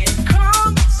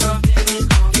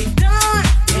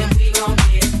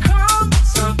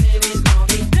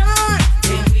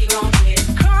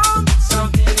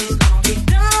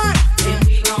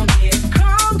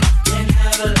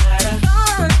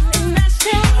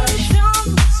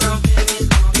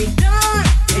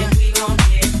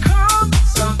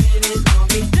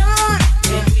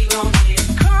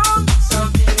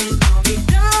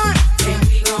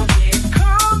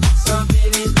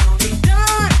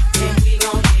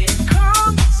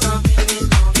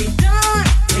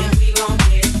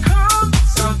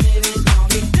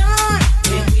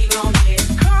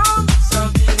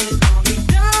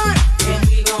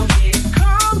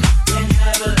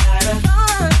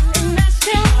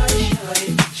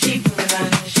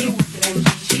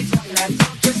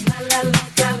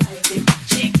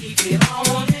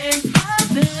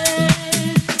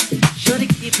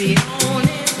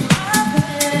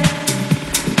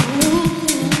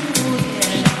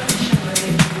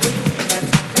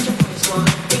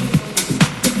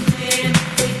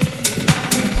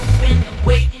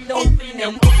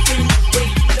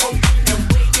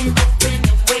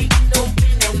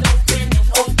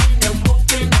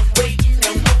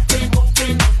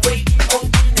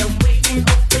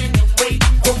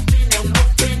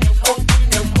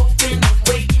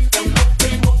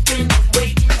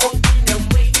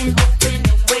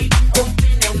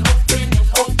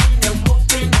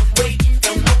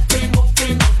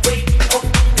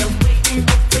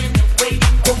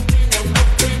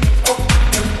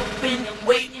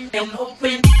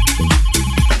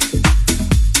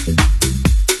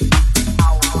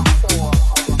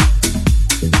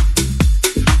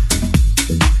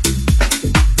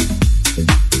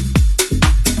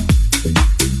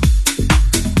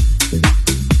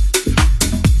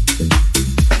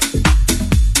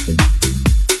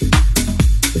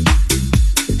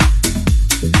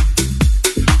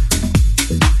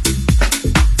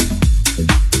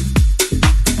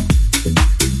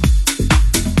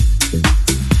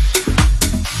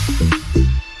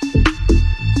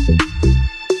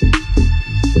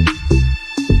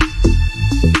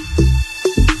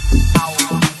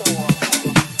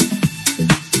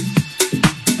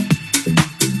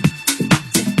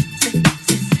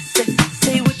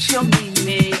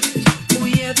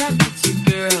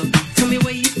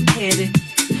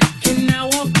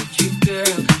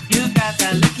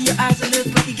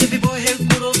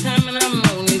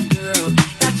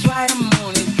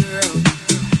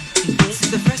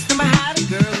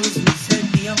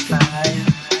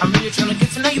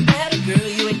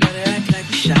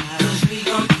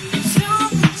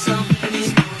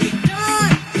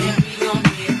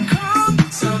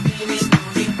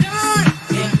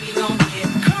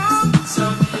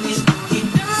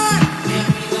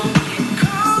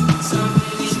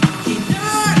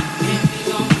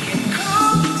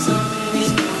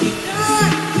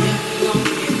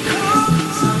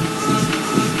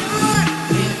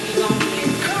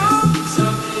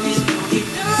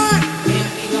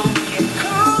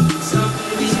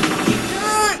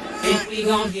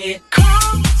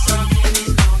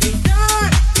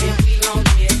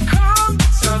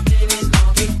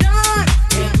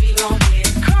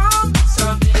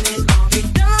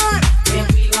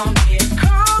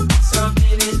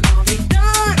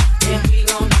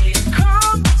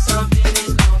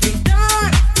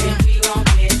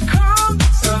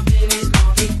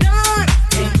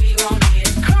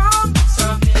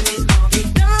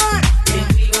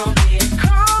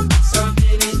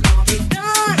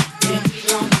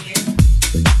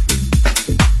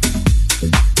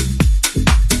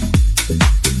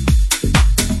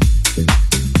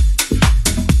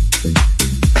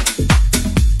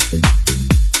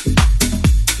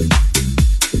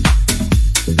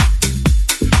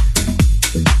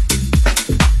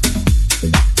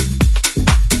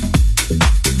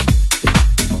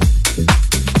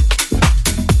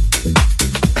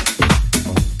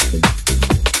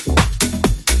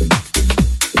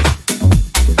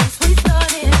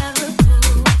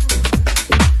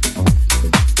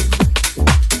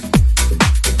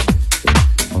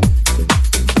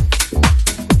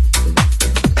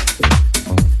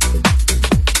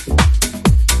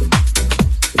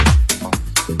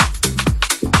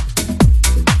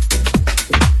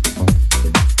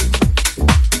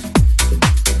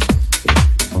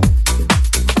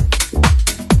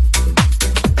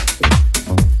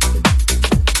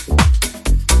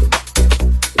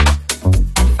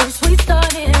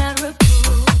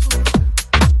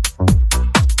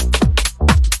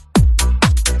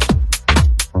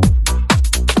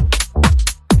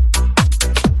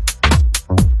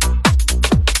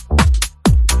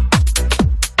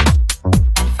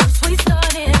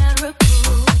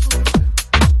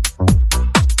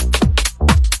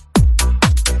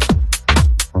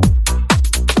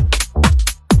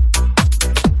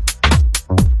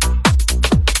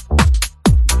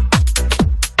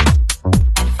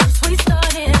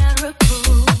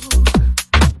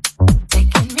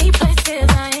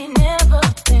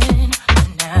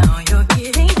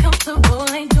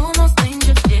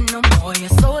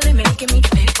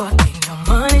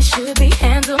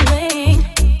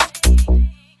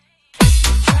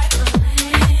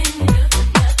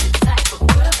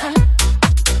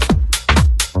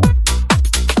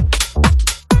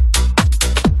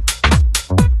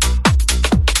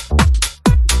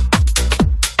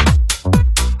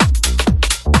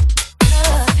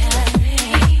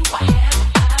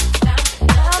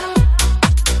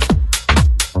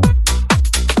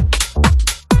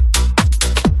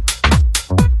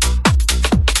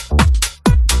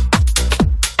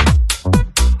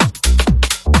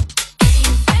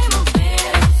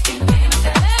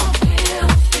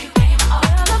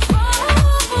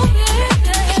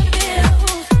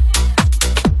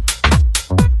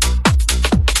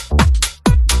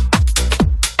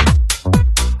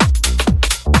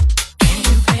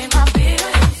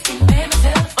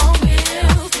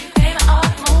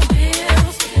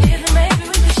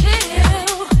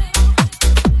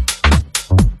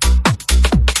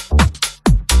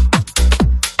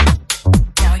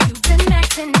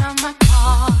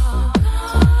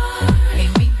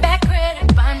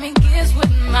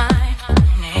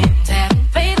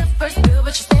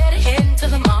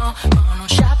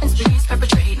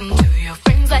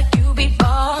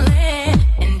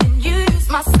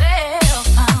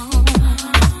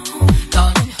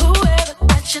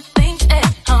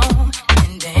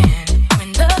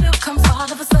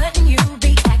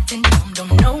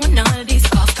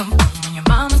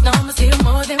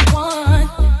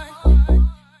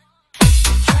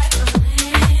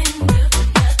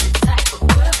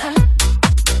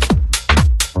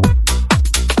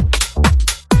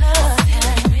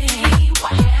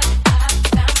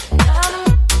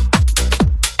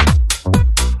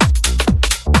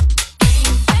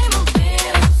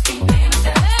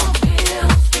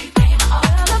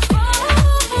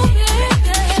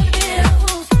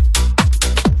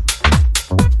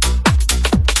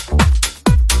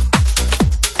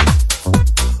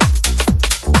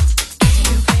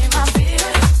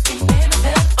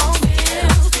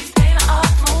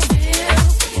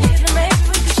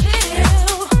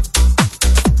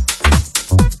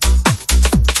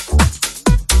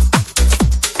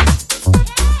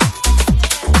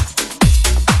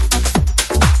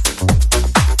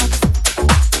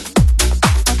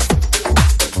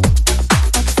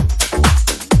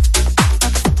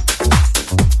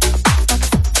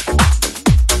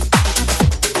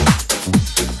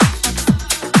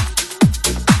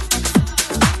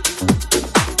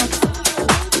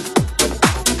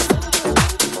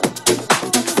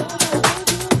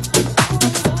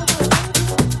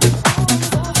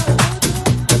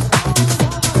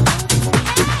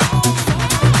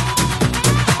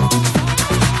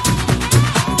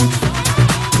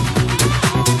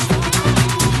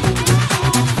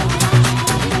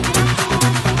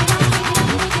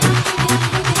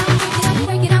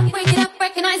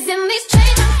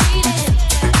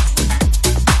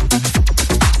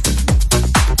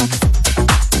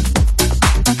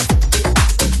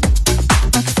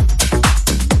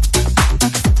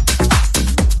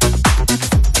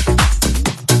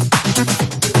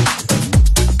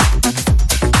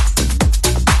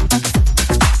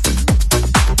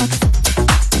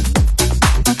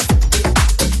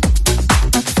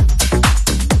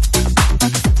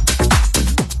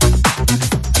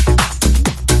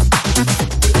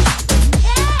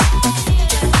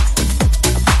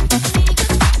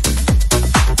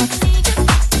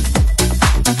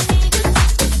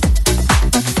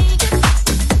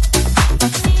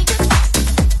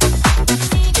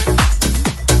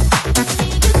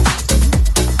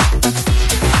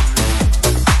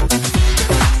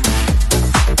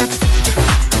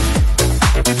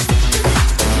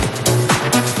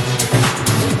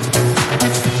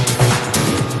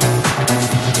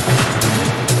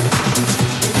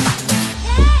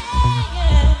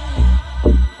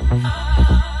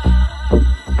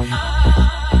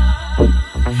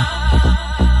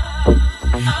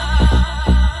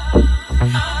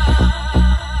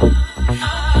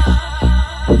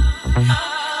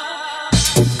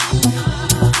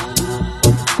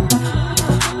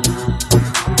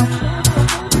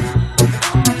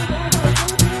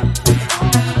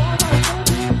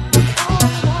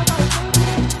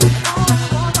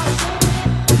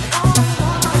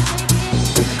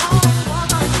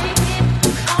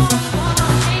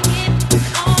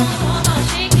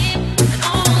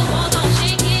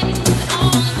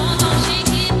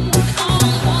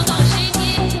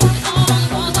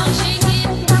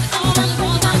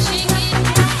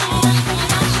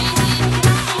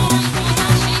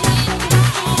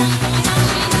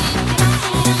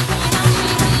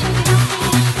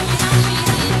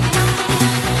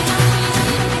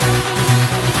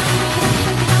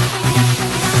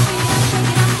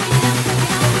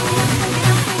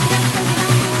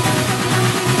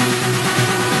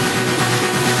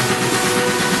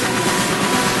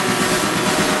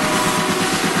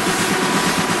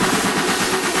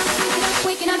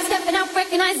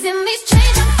 recognizing these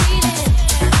chains I'm feeling.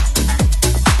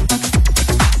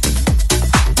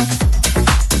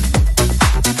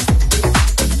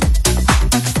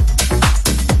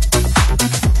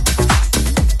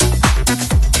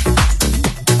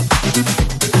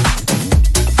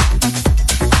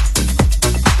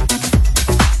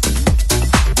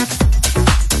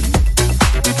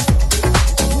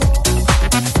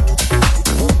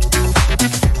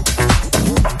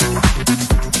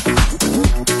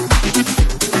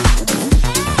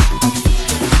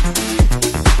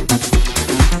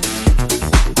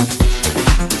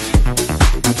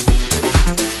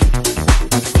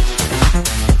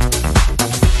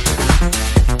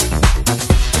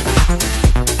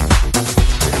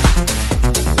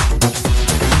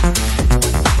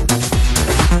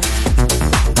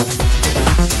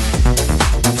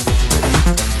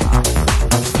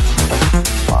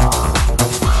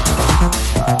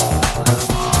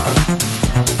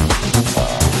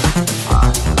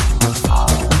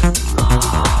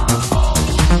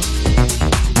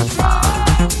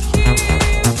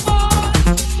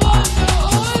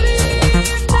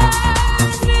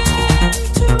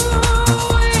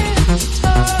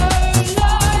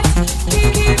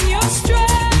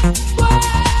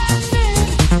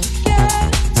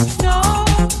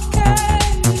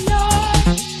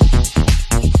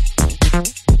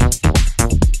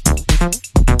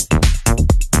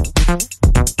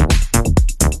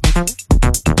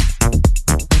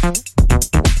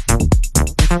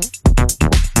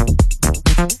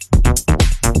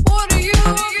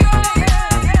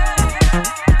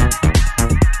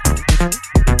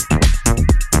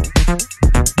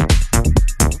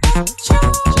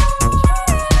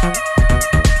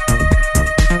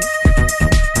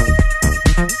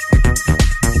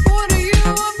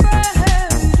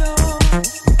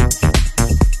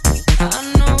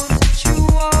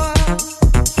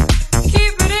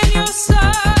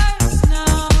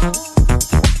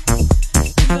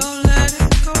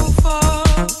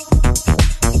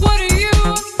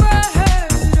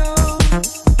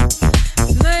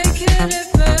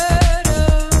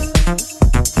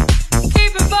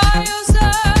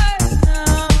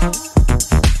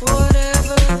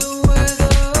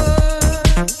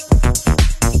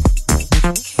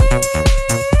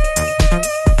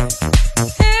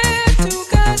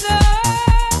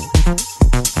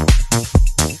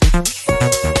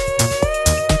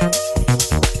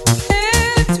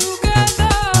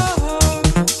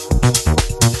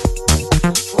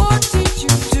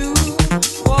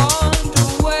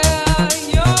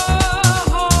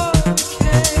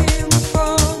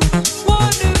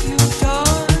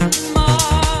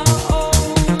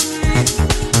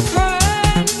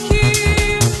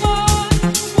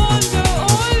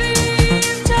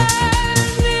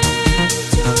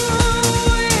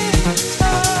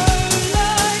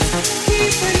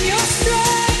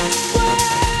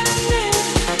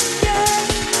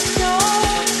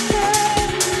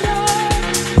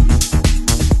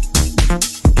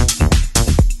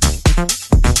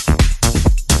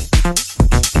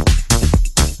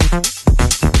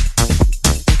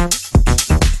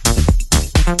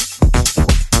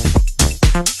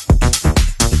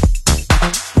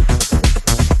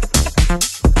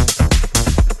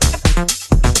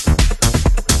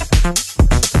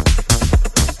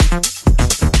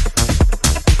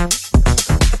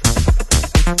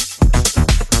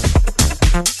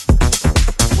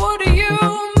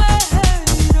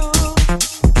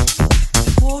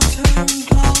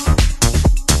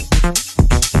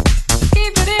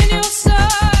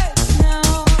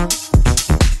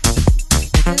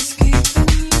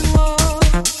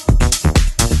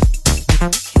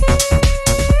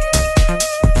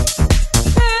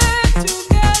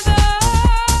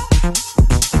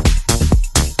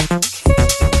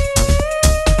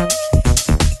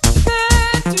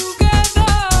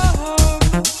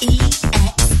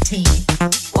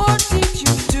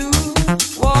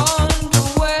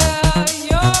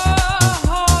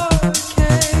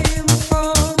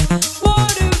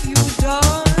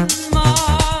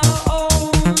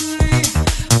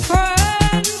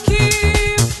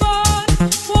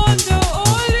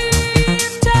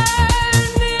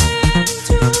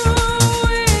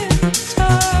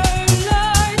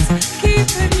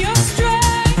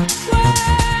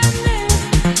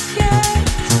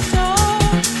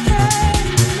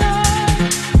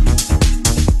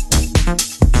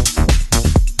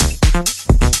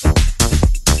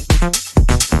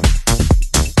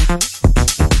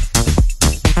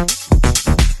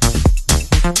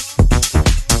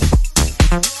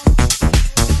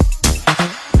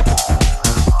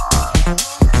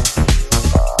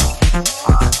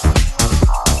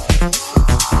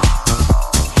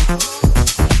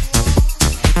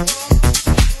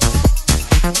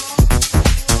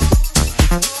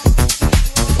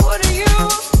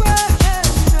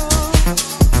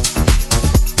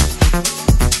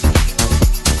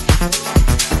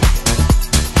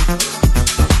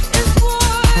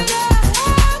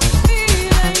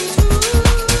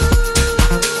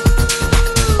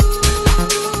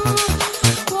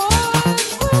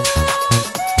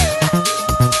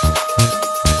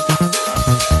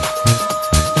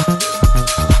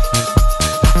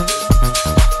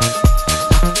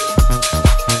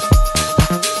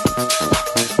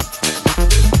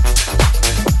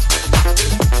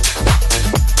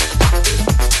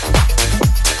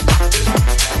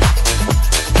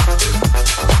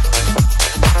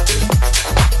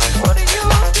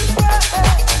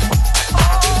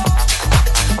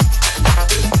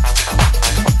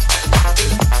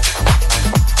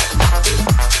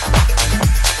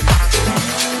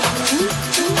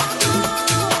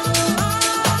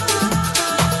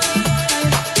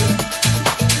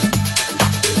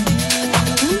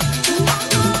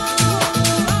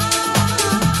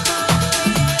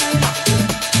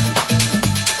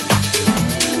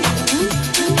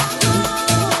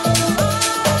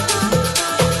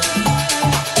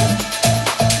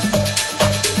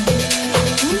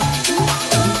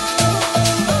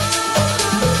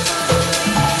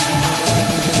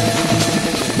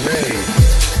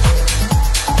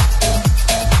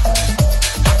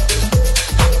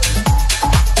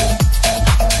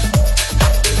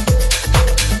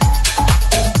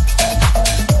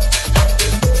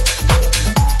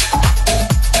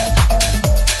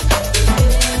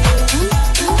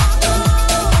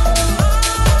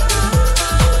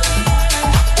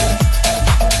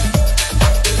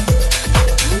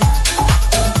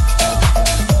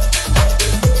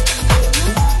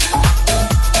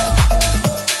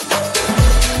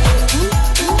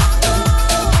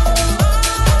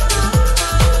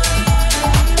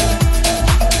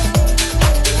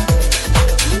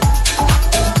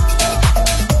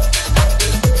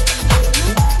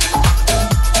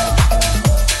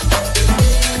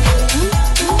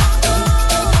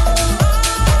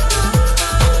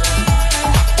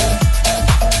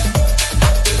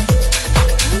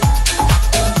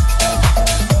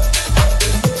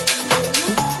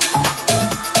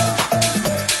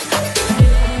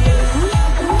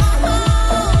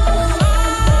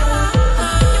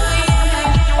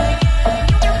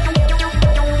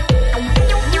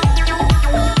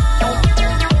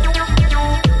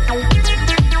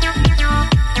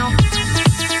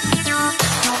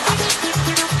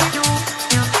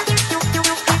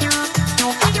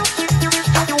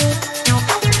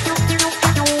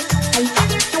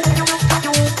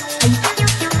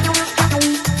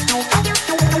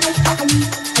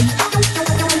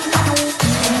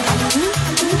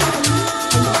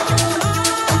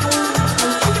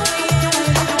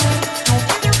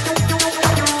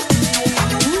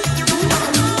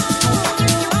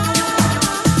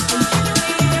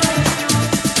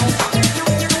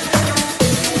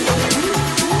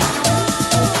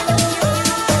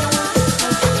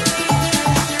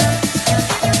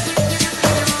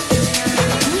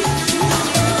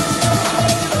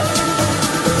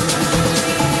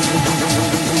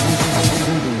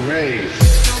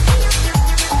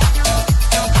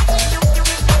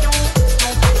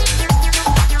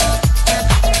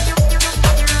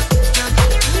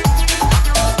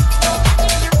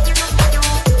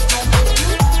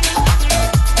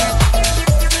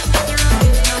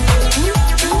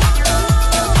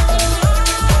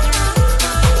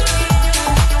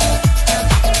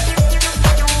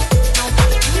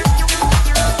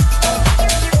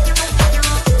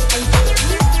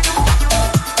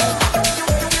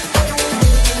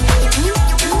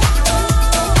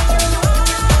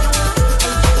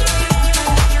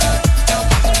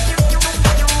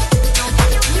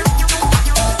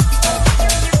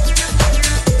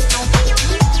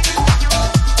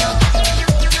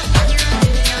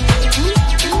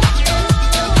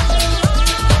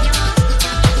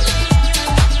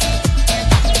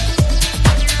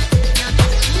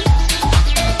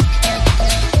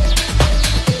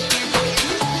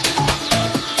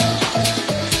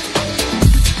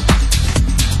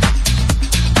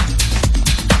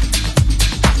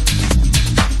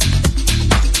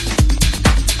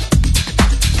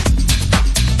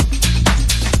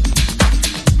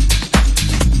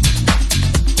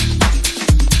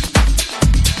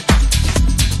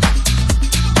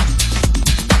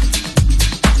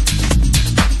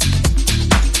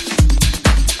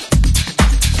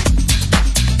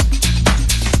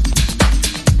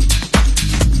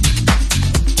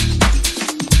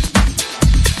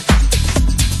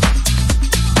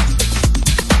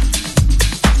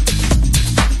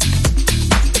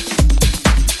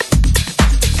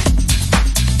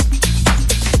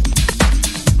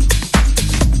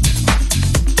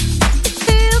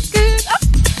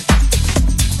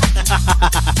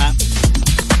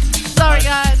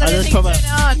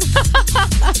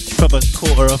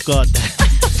 off guard.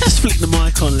 Just flick the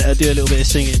mic on, let her do a little bit of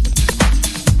singing.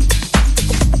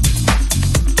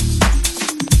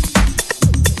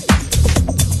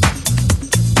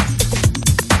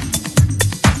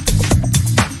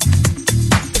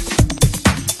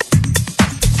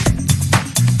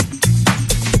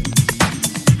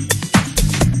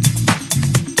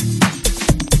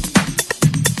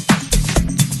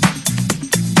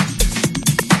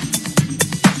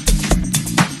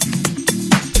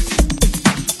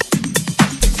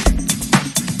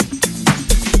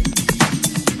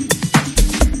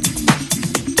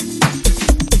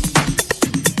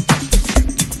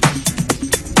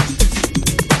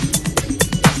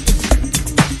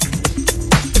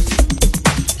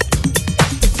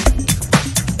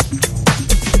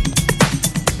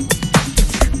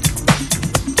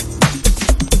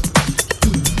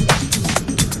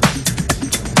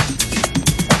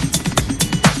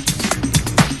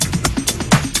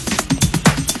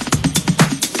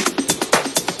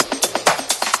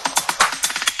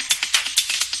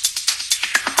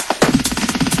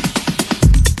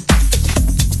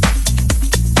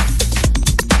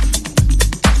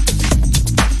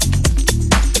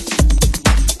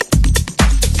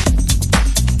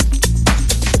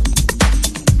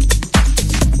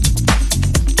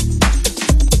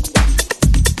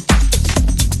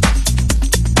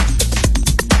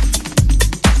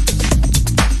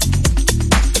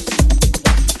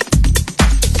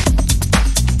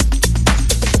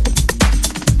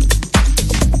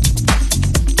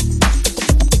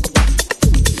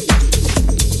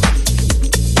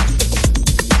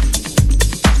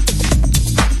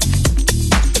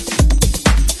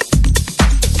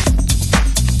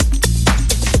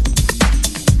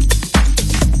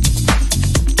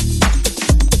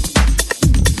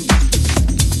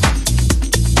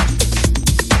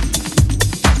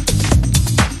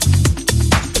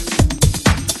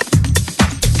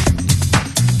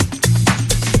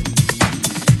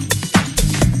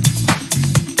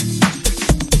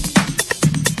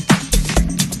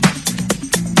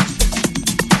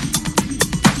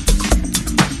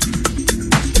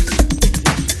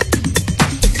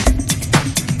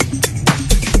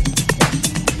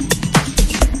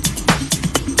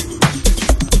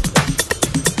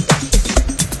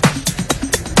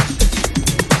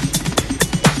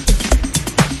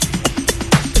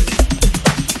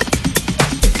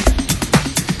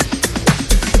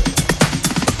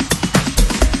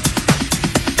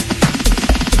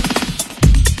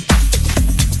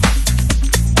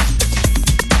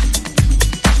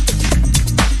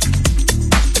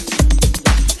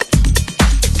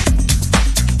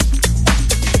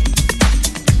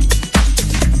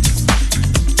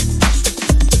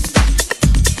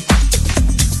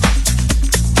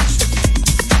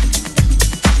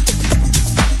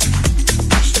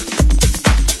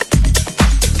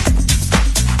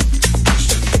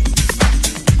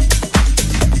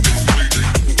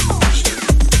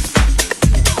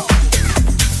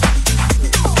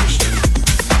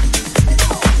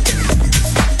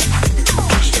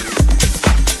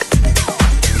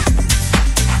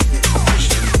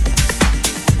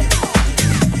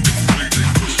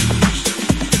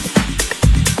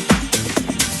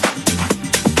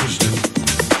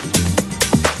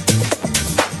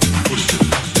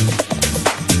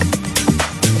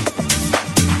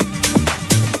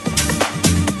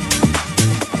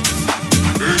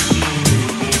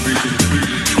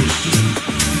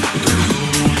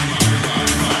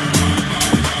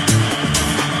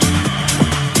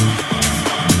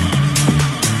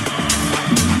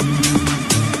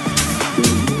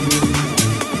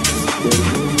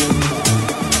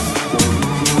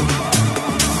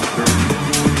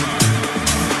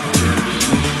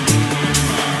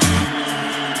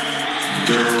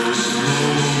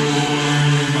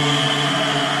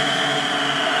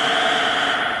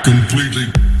 completely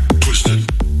twisted.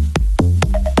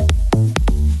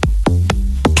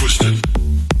 Twisted.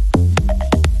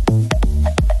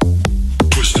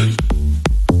 Twisted.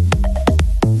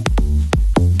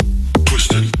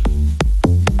 Twisted.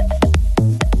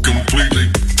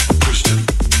 Completely twisted.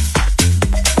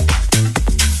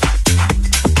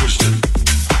 Twisted.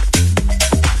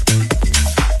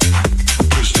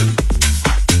 Twisted.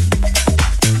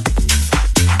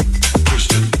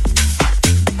 Twisted.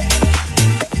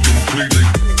 Completely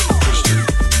twisted.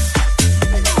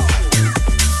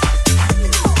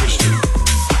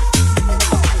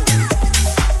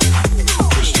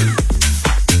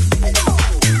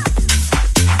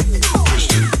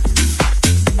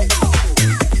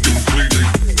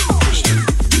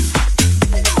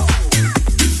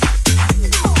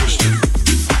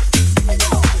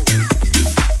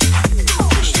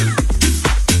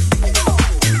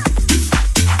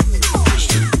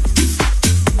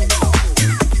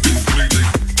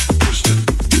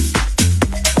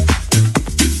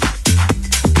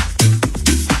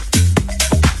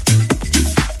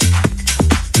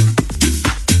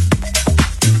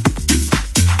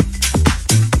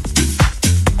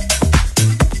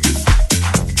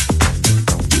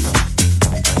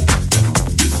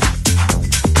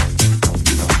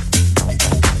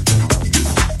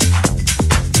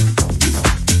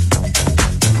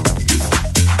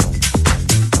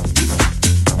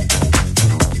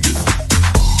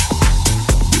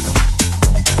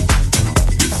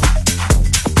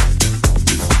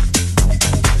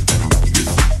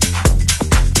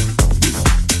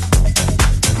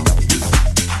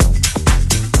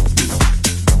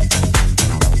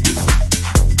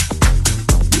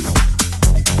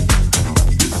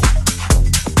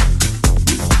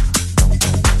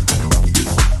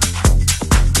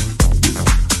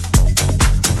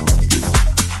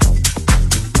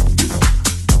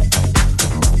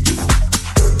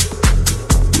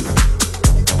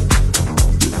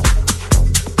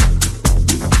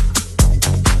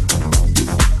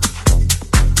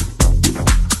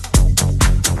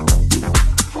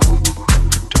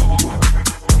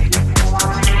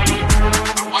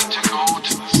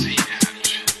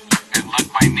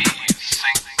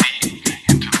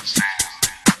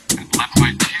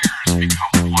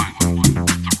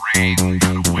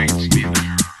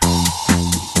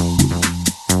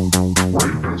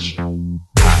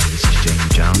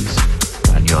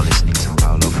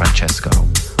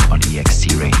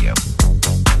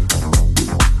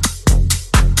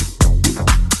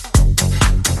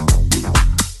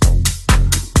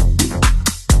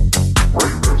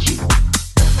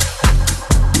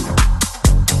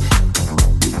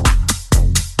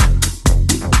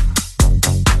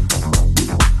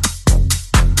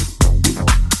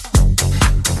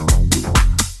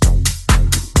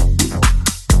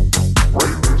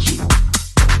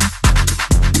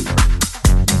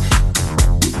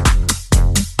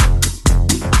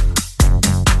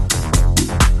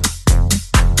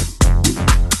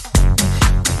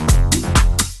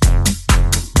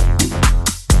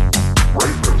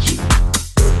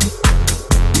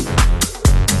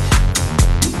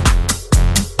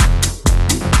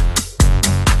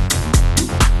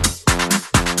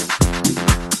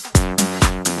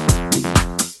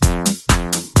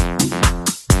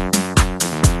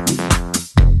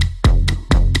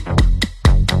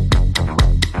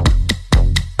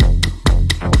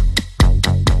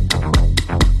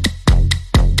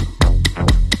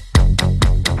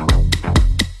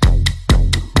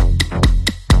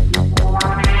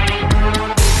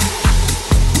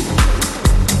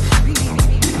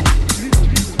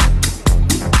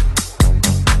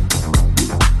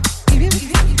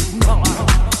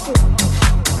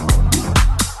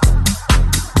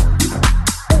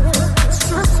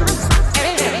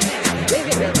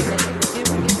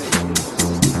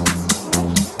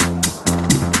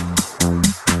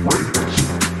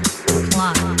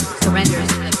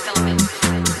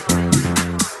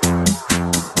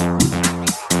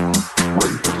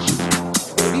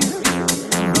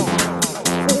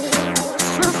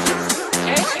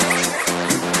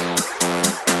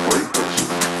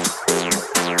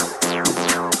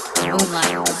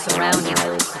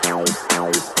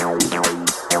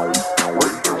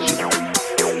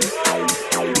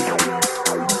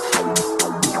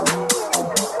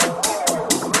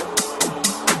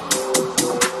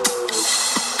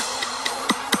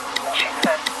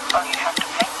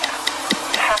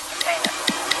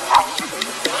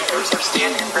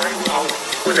 standing very low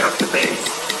without the bass.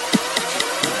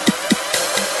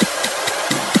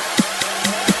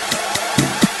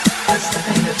 That's the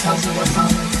thing that tells you what's on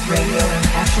the radio and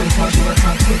actually tells you what's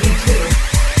on TV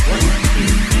too.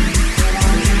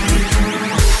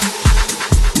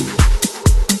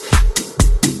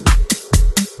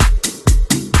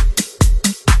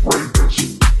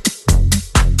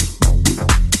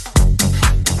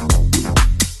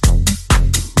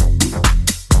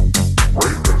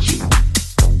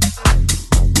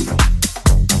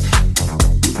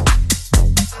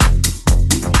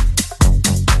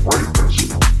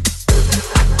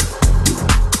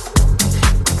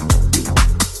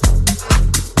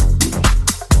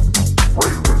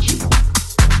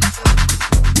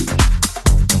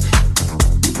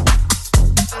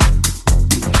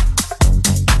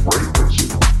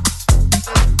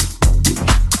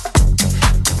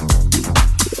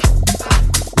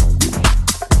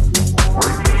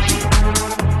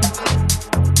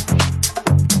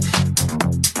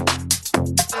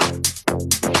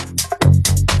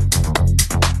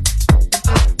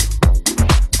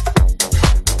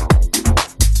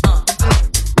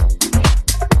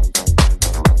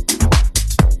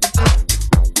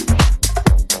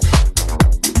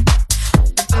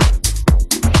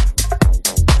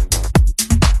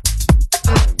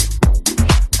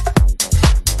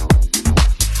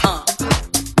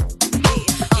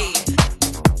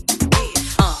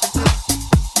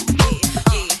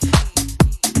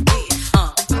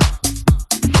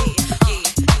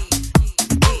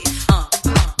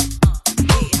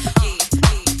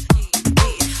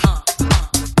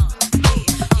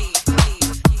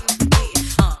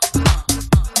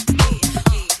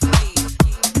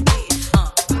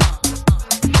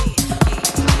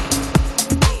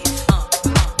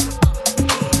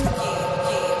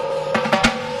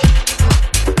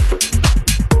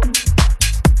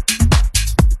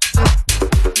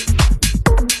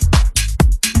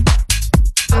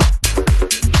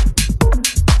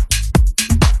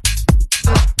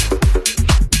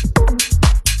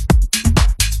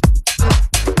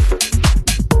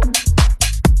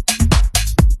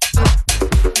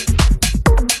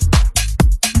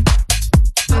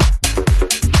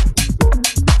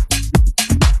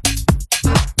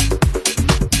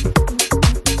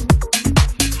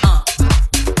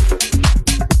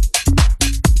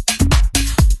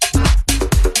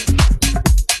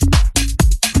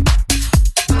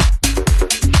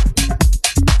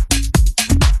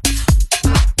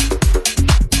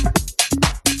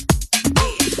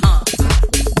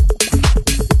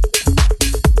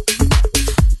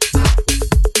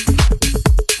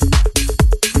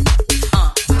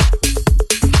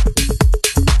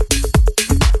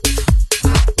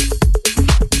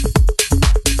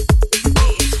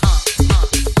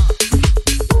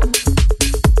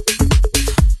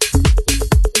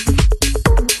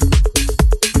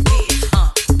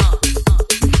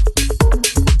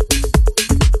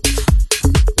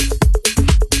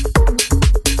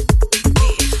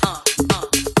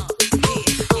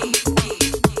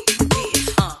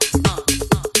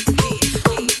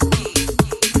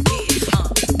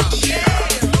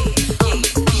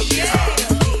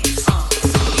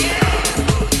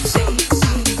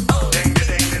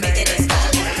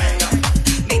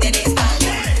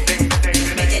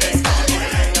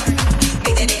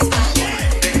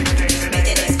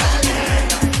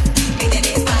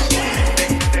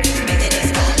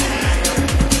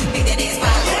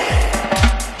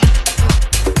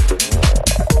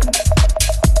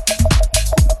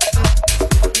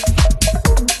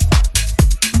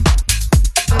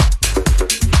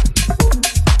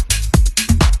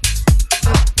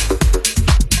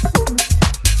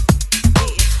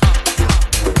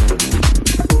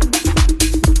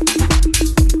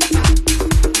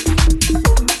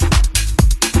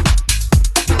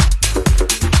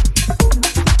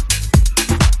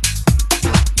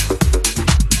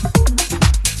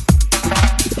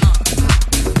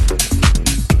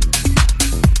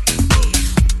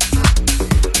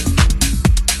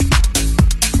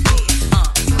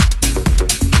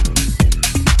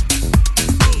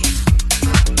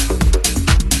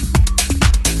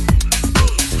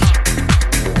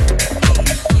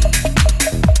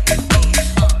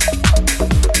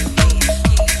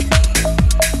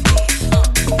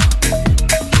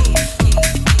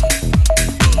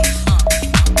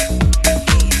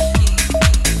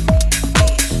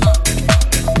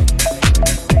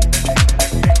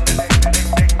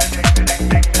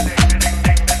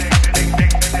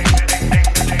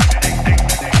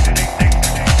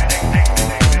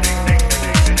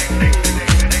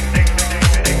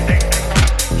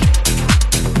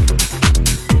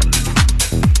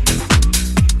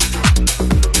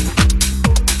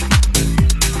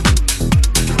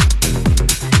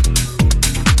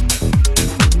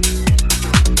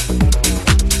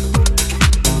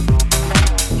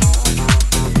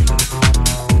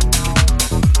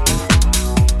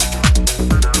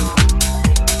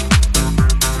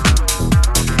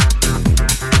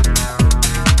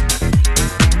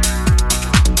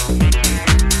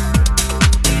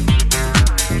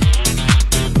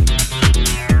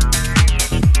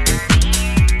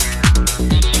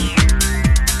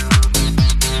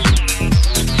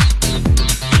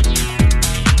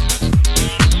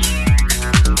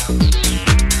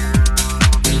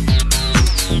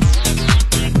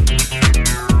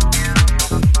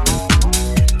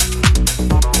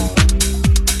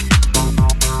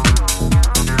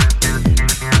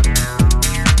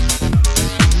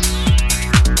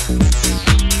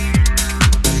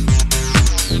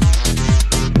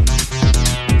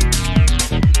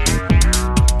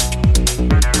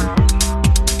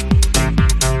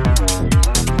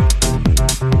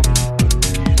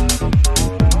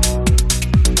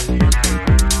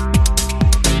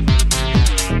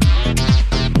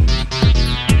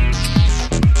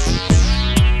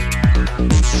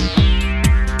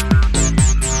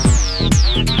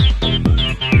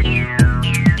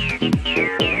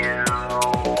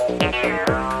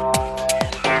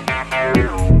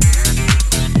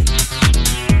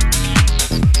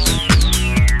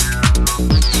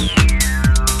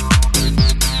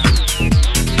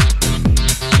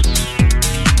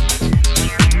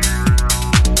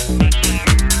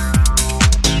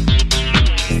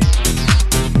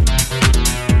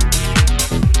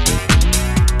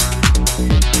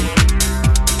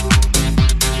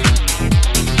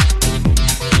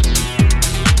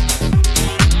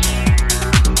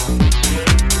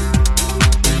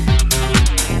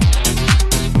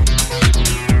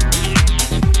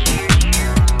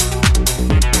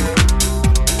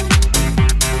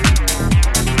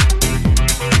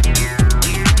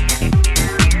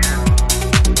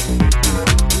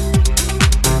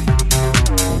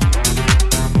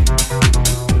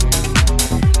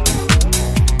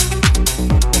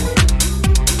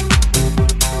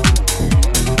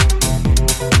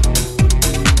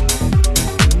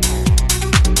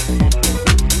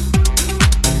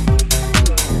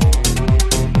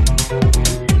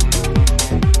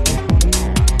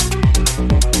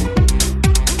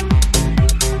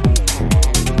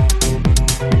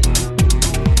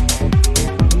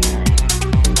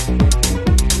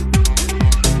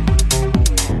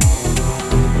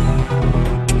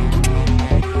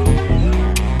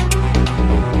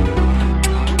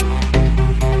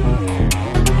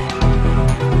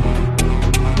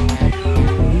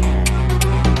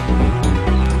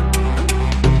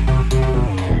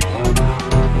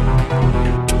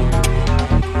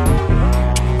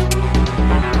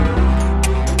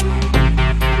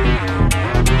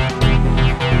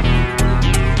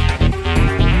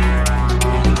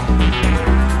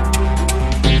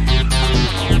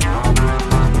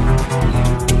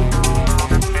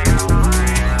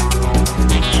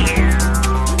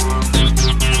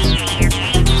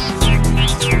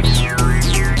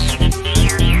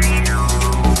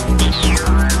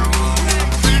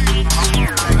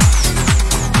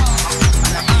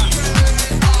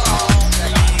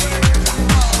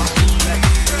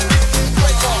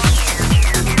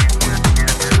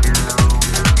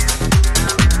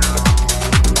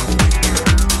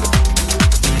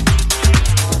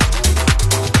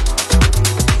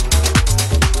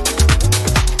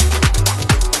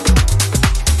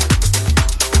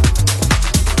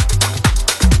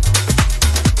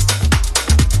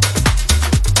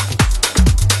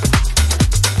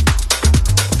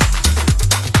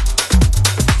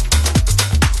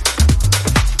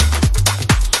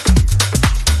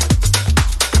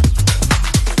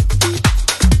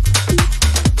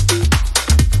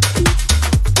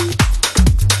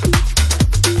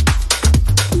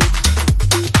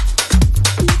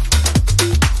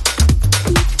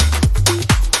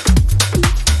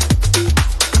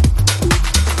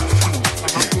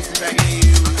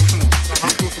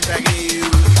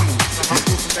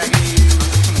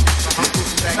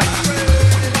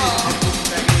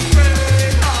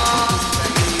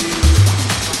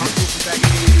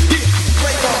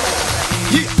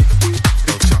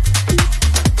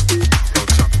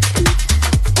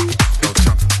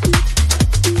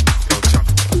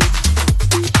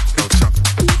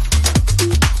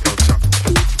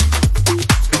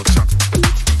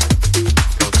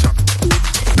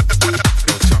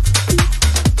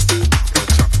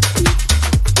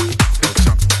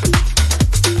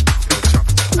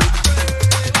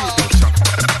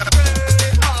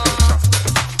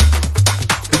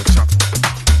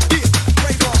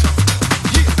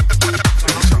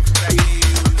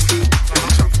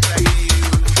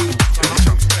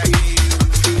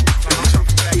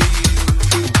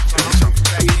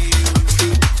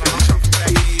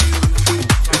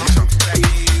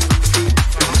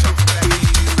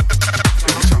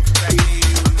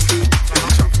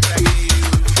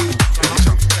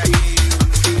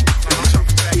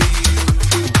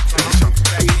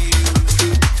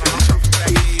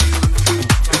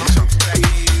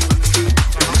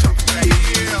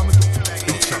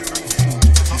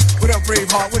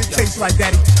 what it tastes like,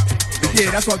 daddy. Yeah,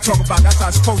 that's what I'm talking about. That's how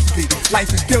it's supposed to be.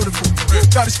 Life is beautiful.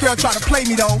 Yo, this girl tried to play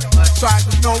me though. So I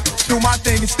just know, do my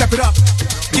thing and step it up.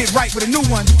 Get right with a new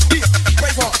one. Yeah,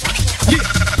 break off. Yeah.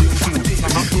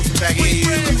 Back at you.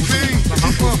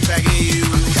 Back at you.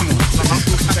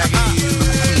 Back at you.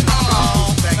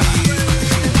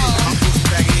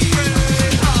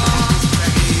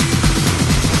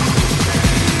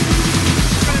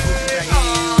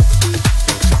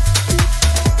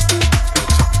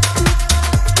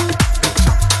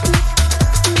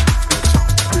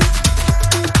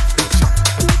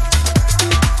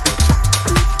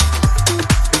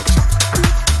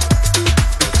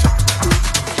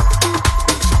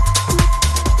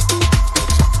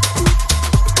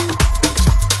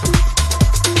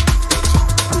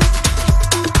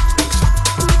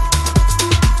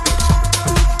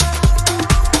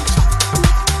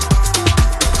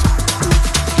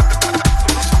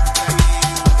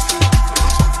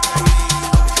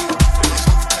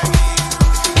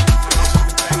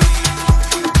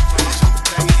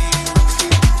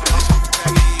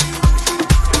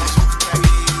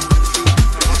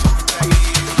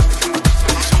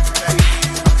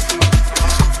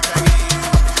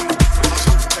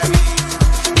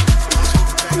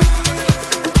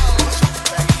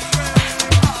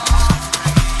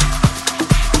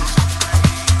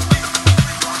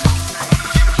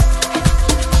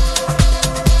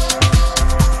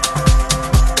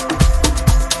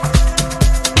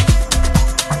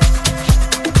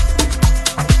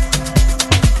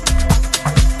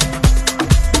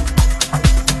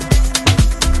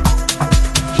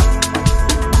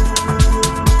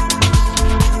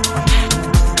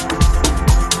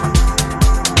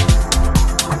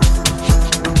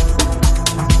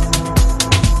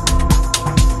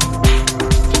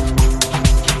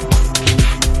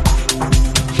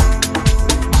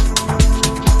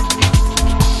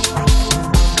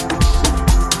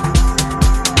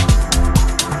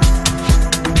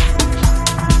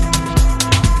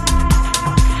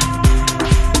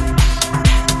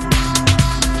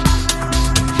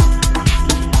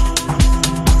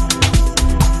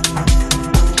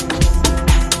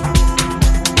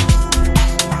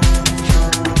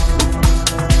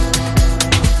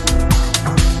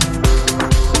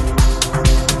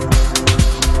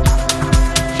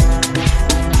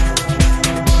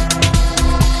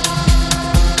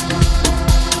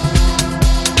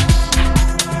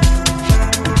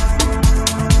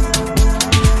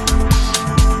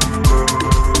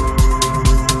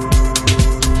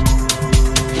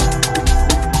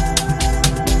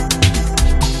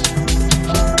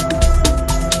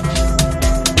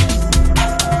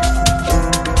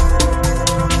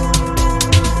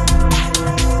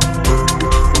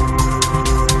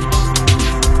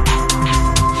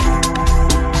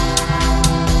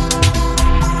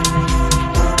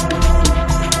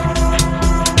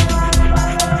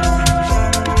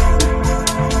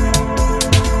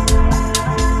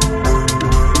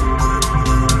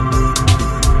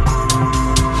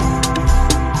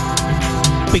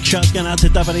 Big shouts going out to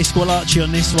Davide Squalacci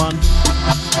on this one.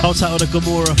 I'll take all the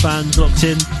Gomorrah fans locked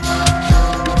in.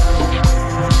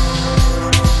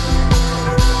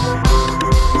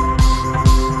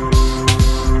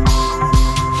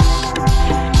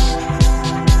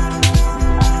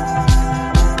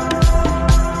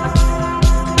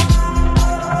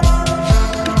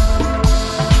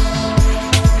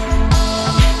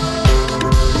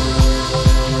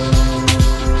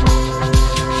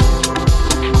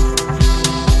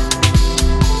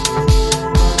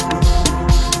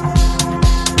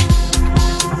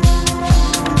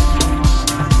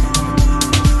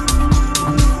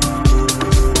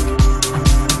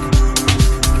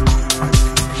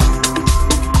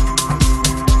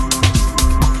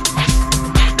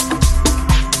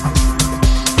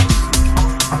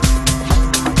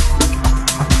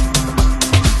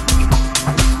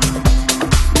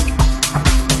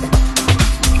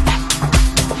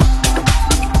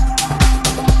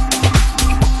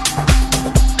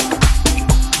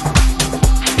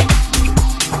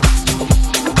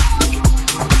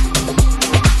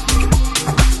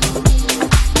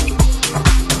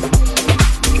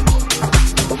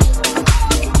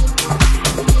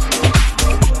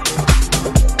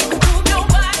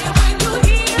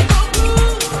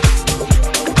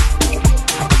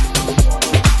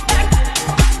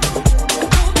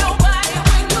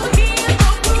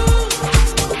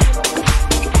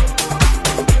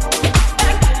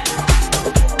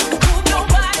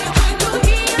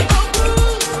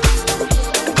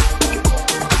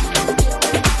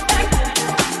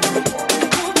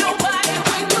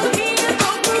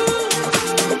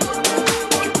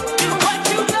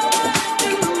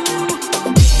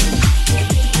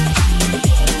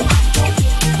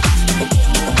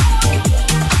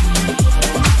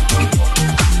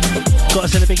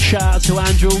 send a big shout out to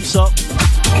Andrew Allsop.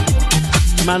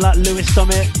 A man like Lewis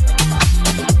Dummett.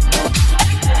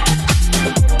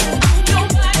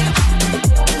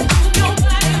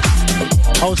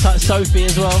 Hold tight Sophie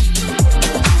as well.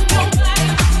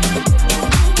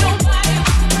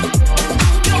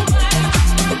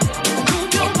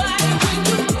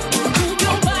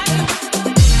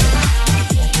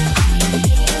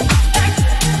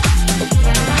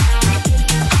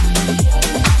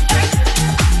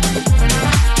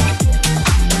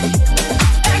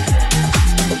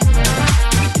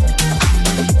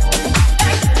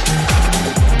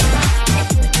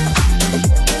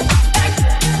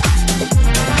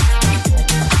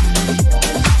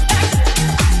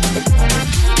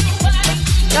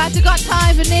 Right, we've got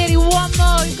time for nearly one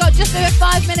more. We've got just over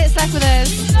 5 minutes left with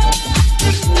us.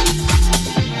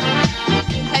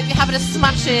 Hope you're having a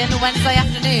smashing Wednesday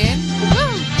afternoon.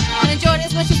 Woo! And enjoying it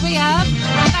as much as we have.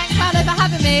 Thanks, Paolo, for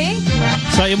having me.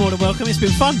 So you're more than welcome. It's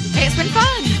been fun. It's been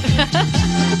fun.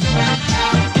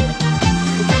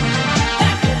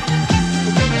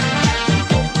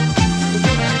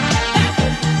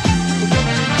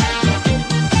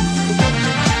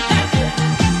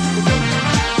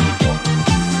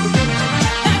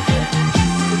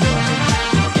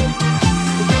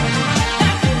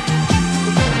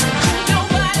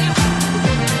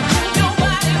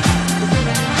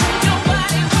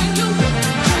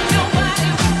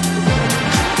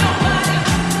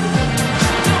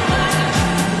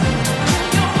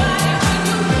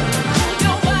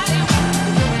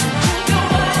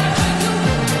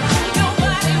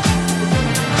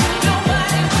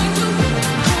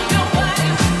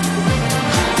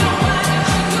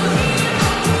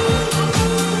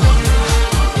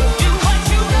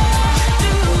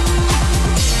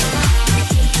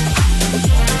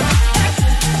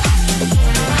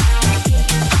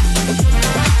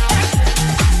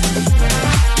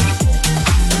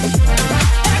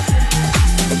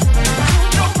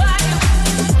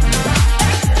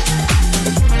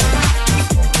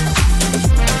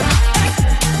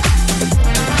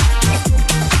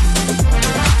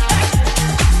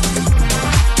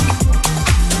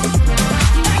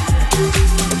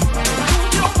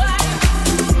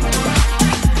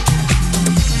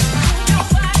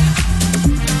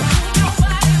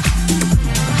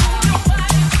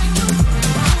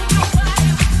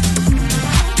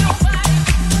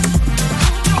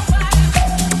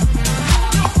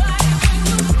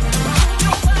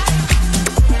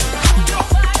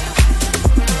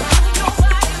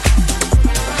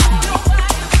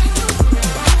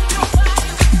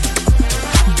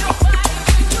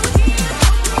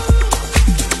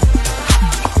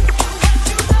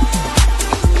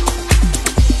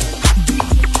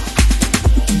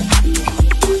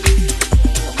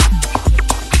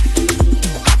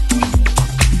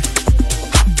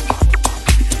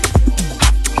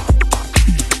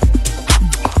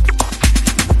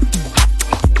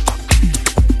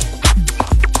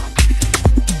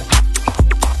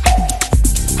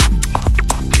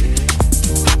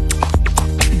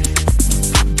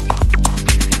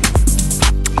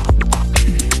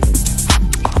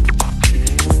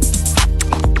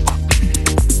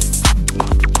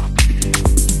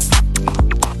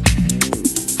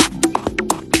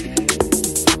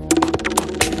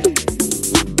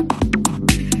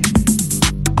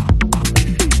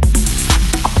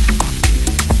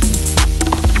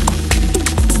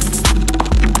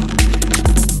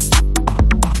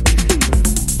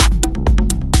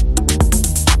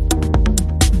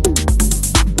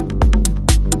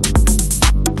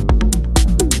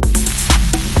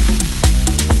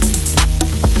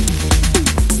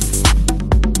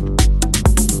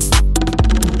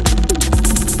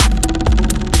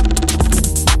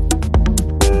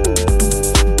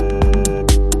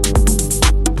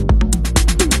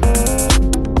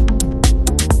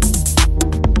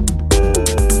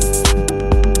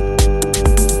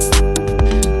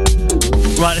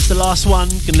 Right, it's the last one.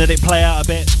 Gonna let it play out a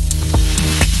bit.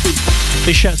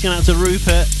 Big shout's going out to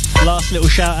Rupert. Last little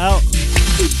shout out.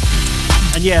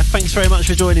 And yeah, thanks very much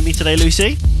for joining me today,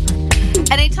 Lucy.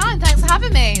 Anytime, thanks for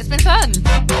having me. It's been fun.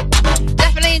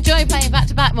 Definitely enjoy playing back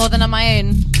to back more than on my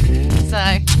own. So,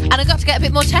 and I got to get a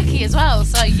bit more techie as well.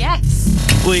 So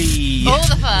yes, Whee! all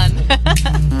the fun.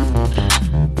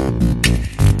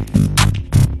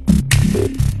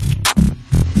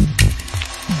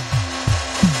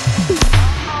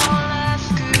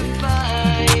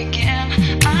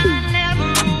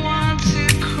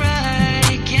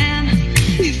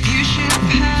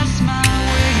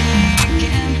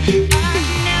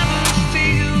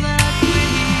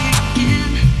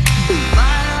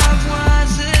 My love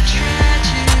was a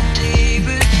tragedy,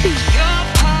 but you're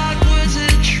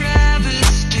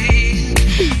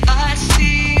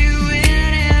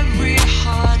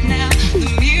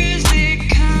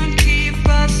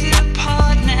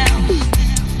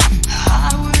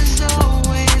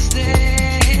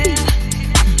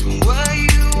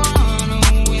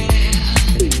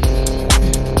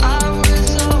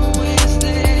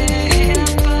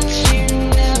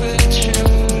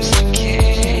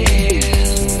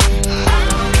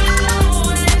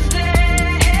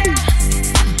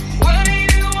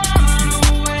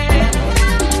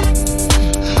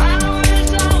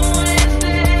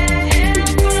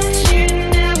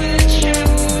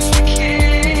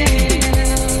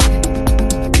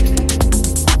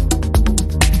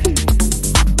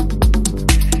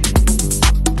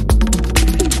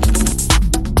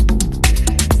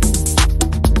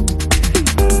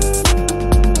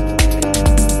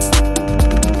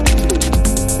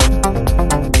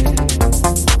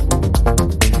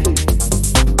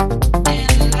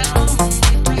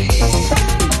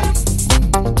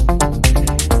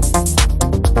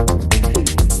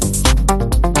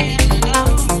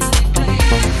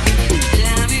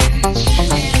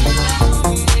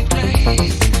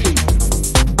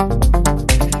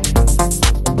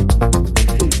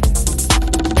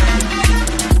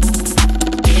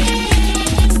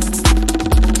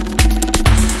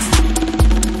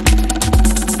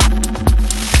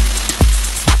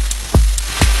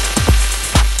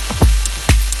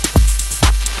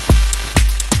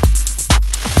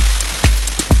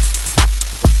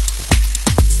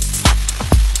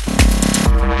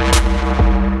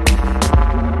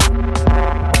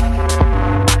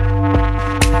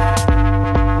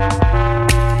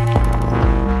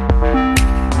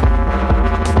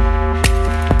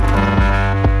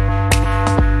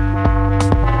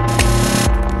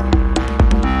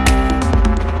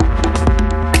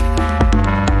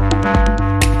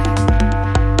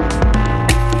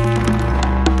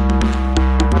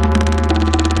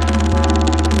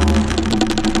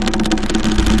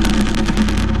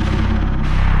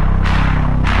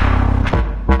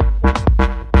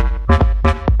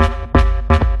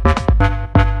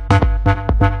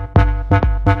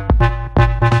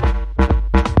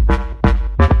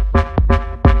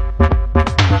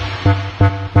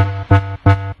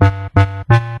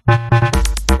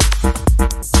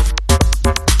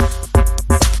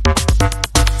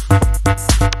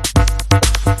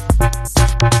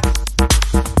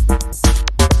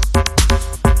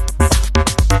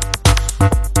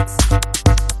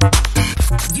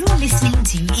listening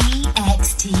to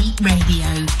EXT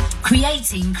Radio,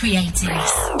 creating creatives.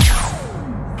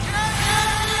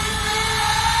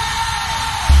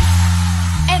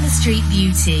 Emma Street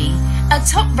Beauty, a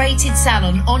top-rated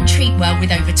salon on Treatwell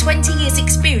with over 20 years'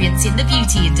 experience in the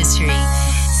beauty industry,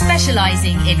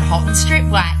 specialising in hot and strip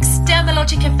wax,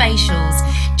 Dermalogica facials,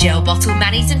 gel bottle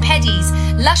manis and pedis,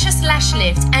 luscious lash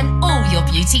lift, and all your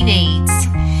beauty needs.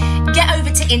 Get over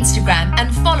to Instagram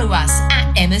and follow us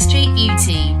at Emma Street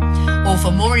Beauty, or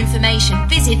for more information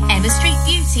visit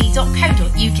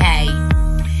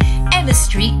emmastreetbeauty.co.uk. Emma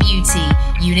Street Beauty,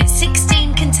 Unit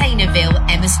 16, Containerville,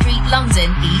 Emma Street,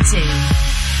 London, E2.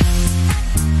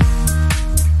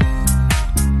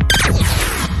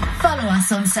 Follow us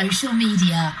on social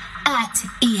media at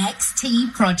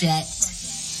EXT Project.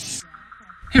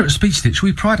 Here at Speed Stitch,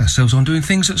 we pride ourselves on doing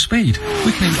things at speed.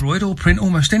 We can embroider or print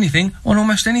almost anything on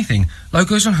almost anything.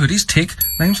 Logos on hoodies, tick.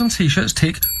 Names on t-shirts,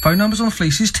 tick. Phone numbers on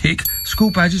fleeces, tick. School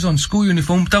badges on school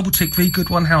uniform, double tick V good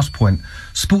one house point.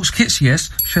 Sports kits, yes.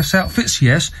 Chef's outfits,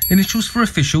 yes. Initials for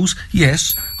officials,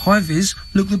 yes. High vis,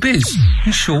 look the biz.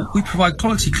 In short, we provide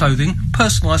quality clothing,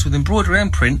 personalised with embroidery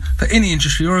and print for any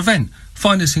industry or event.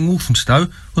 Find us in Walthamstow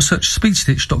or search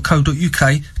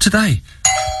speedstitch.co.uk today.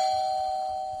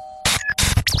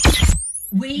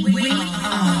 We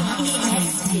are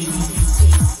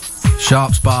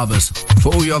Sharps Barbers,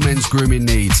 for all your men's grooming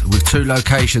needs, with 2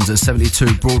 locations at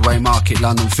 72 Broadway Market,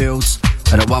 London Fields,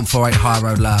 and at 148 High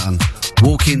Road, Loughton.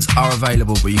 Walk-ins are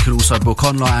available, but you can also book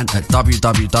online at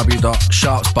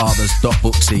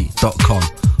www.sharpsbarbers.booksy.com,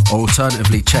 or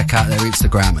alternatively check out their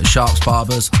Instagram at Sharps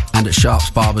Barbers and at Sharps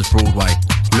Barbers Broadway.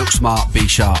 Look smart, be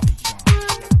sharp.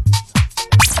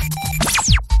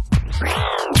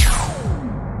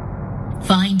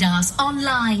 Find us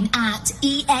online at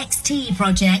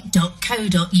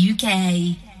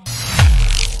extproject.co.uk.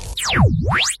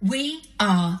 We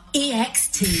are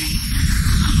EXT.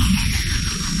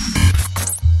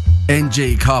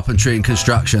 NG Carpentry and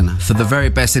Construction. For the very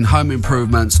best in home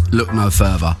improvements, look no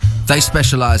further. They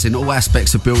specialise in all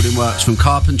aspects of building works, from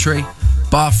carpentry,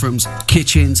 bathrooms,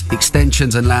 kitchens,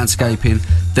 extensions and landscaping.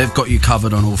 They've got you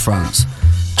covered on all fronts.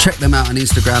 Check them out on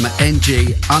Instagram at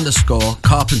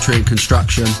NG_Carpentry and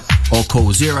Construction, or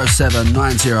call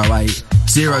 07908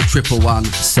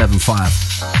 011175.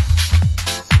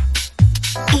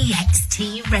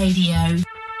 EXT Radio.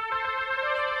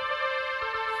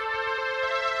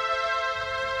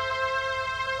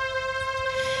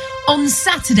 On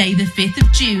Saturday the 5th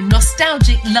of June,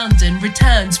 Nostalgic London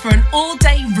returns for an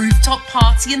all-day rooftop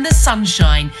party in the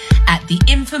sunshine at the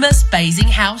infamous Basing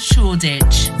House,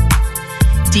 Shoreditch.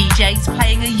 DJs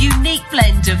playing a unique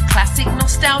blend of classic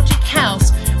nostalgic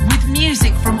house with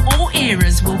music from all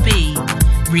eras will be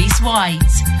Reese White,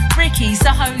 Ricky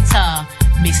Sahota,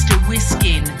 Mr.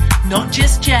 Whiskin, Not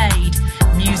Just Jade,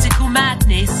 Musical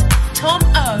Madness, Tom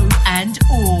O and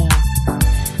Orr.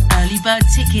 Early bird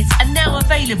tickets are now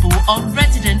available on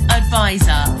Resident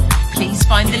Advisor. Please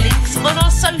find the links on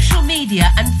our social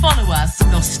media and follow us,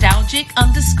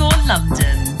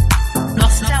 nostalgic_London.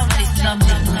 Nostalgic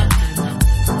London.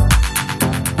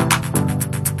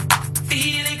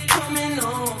 Feel it coming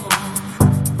on.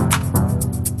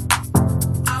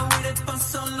 I waited for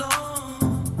so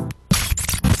long.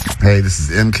 Hey, this is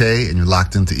MK, and you're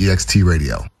locked into EXT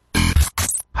Radio.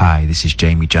 Hi, this is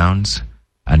Jamie Jones,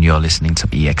 and you're listening to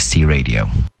EXT Radio.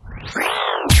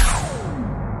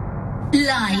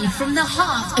 Live from the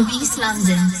heart of East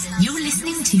London, you're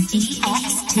listening to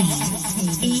EXT.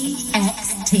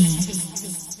 EXT.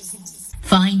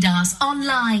 Find us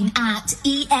online at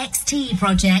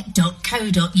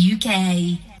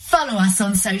extproject.co.uk. Follow us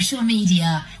on social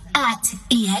media at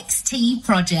EXT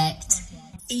Project.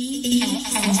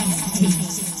 EXT.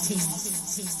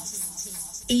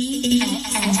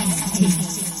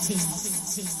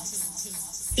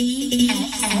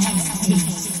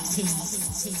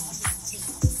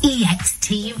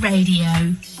 EXT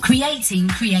Radio, creating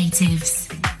creatives.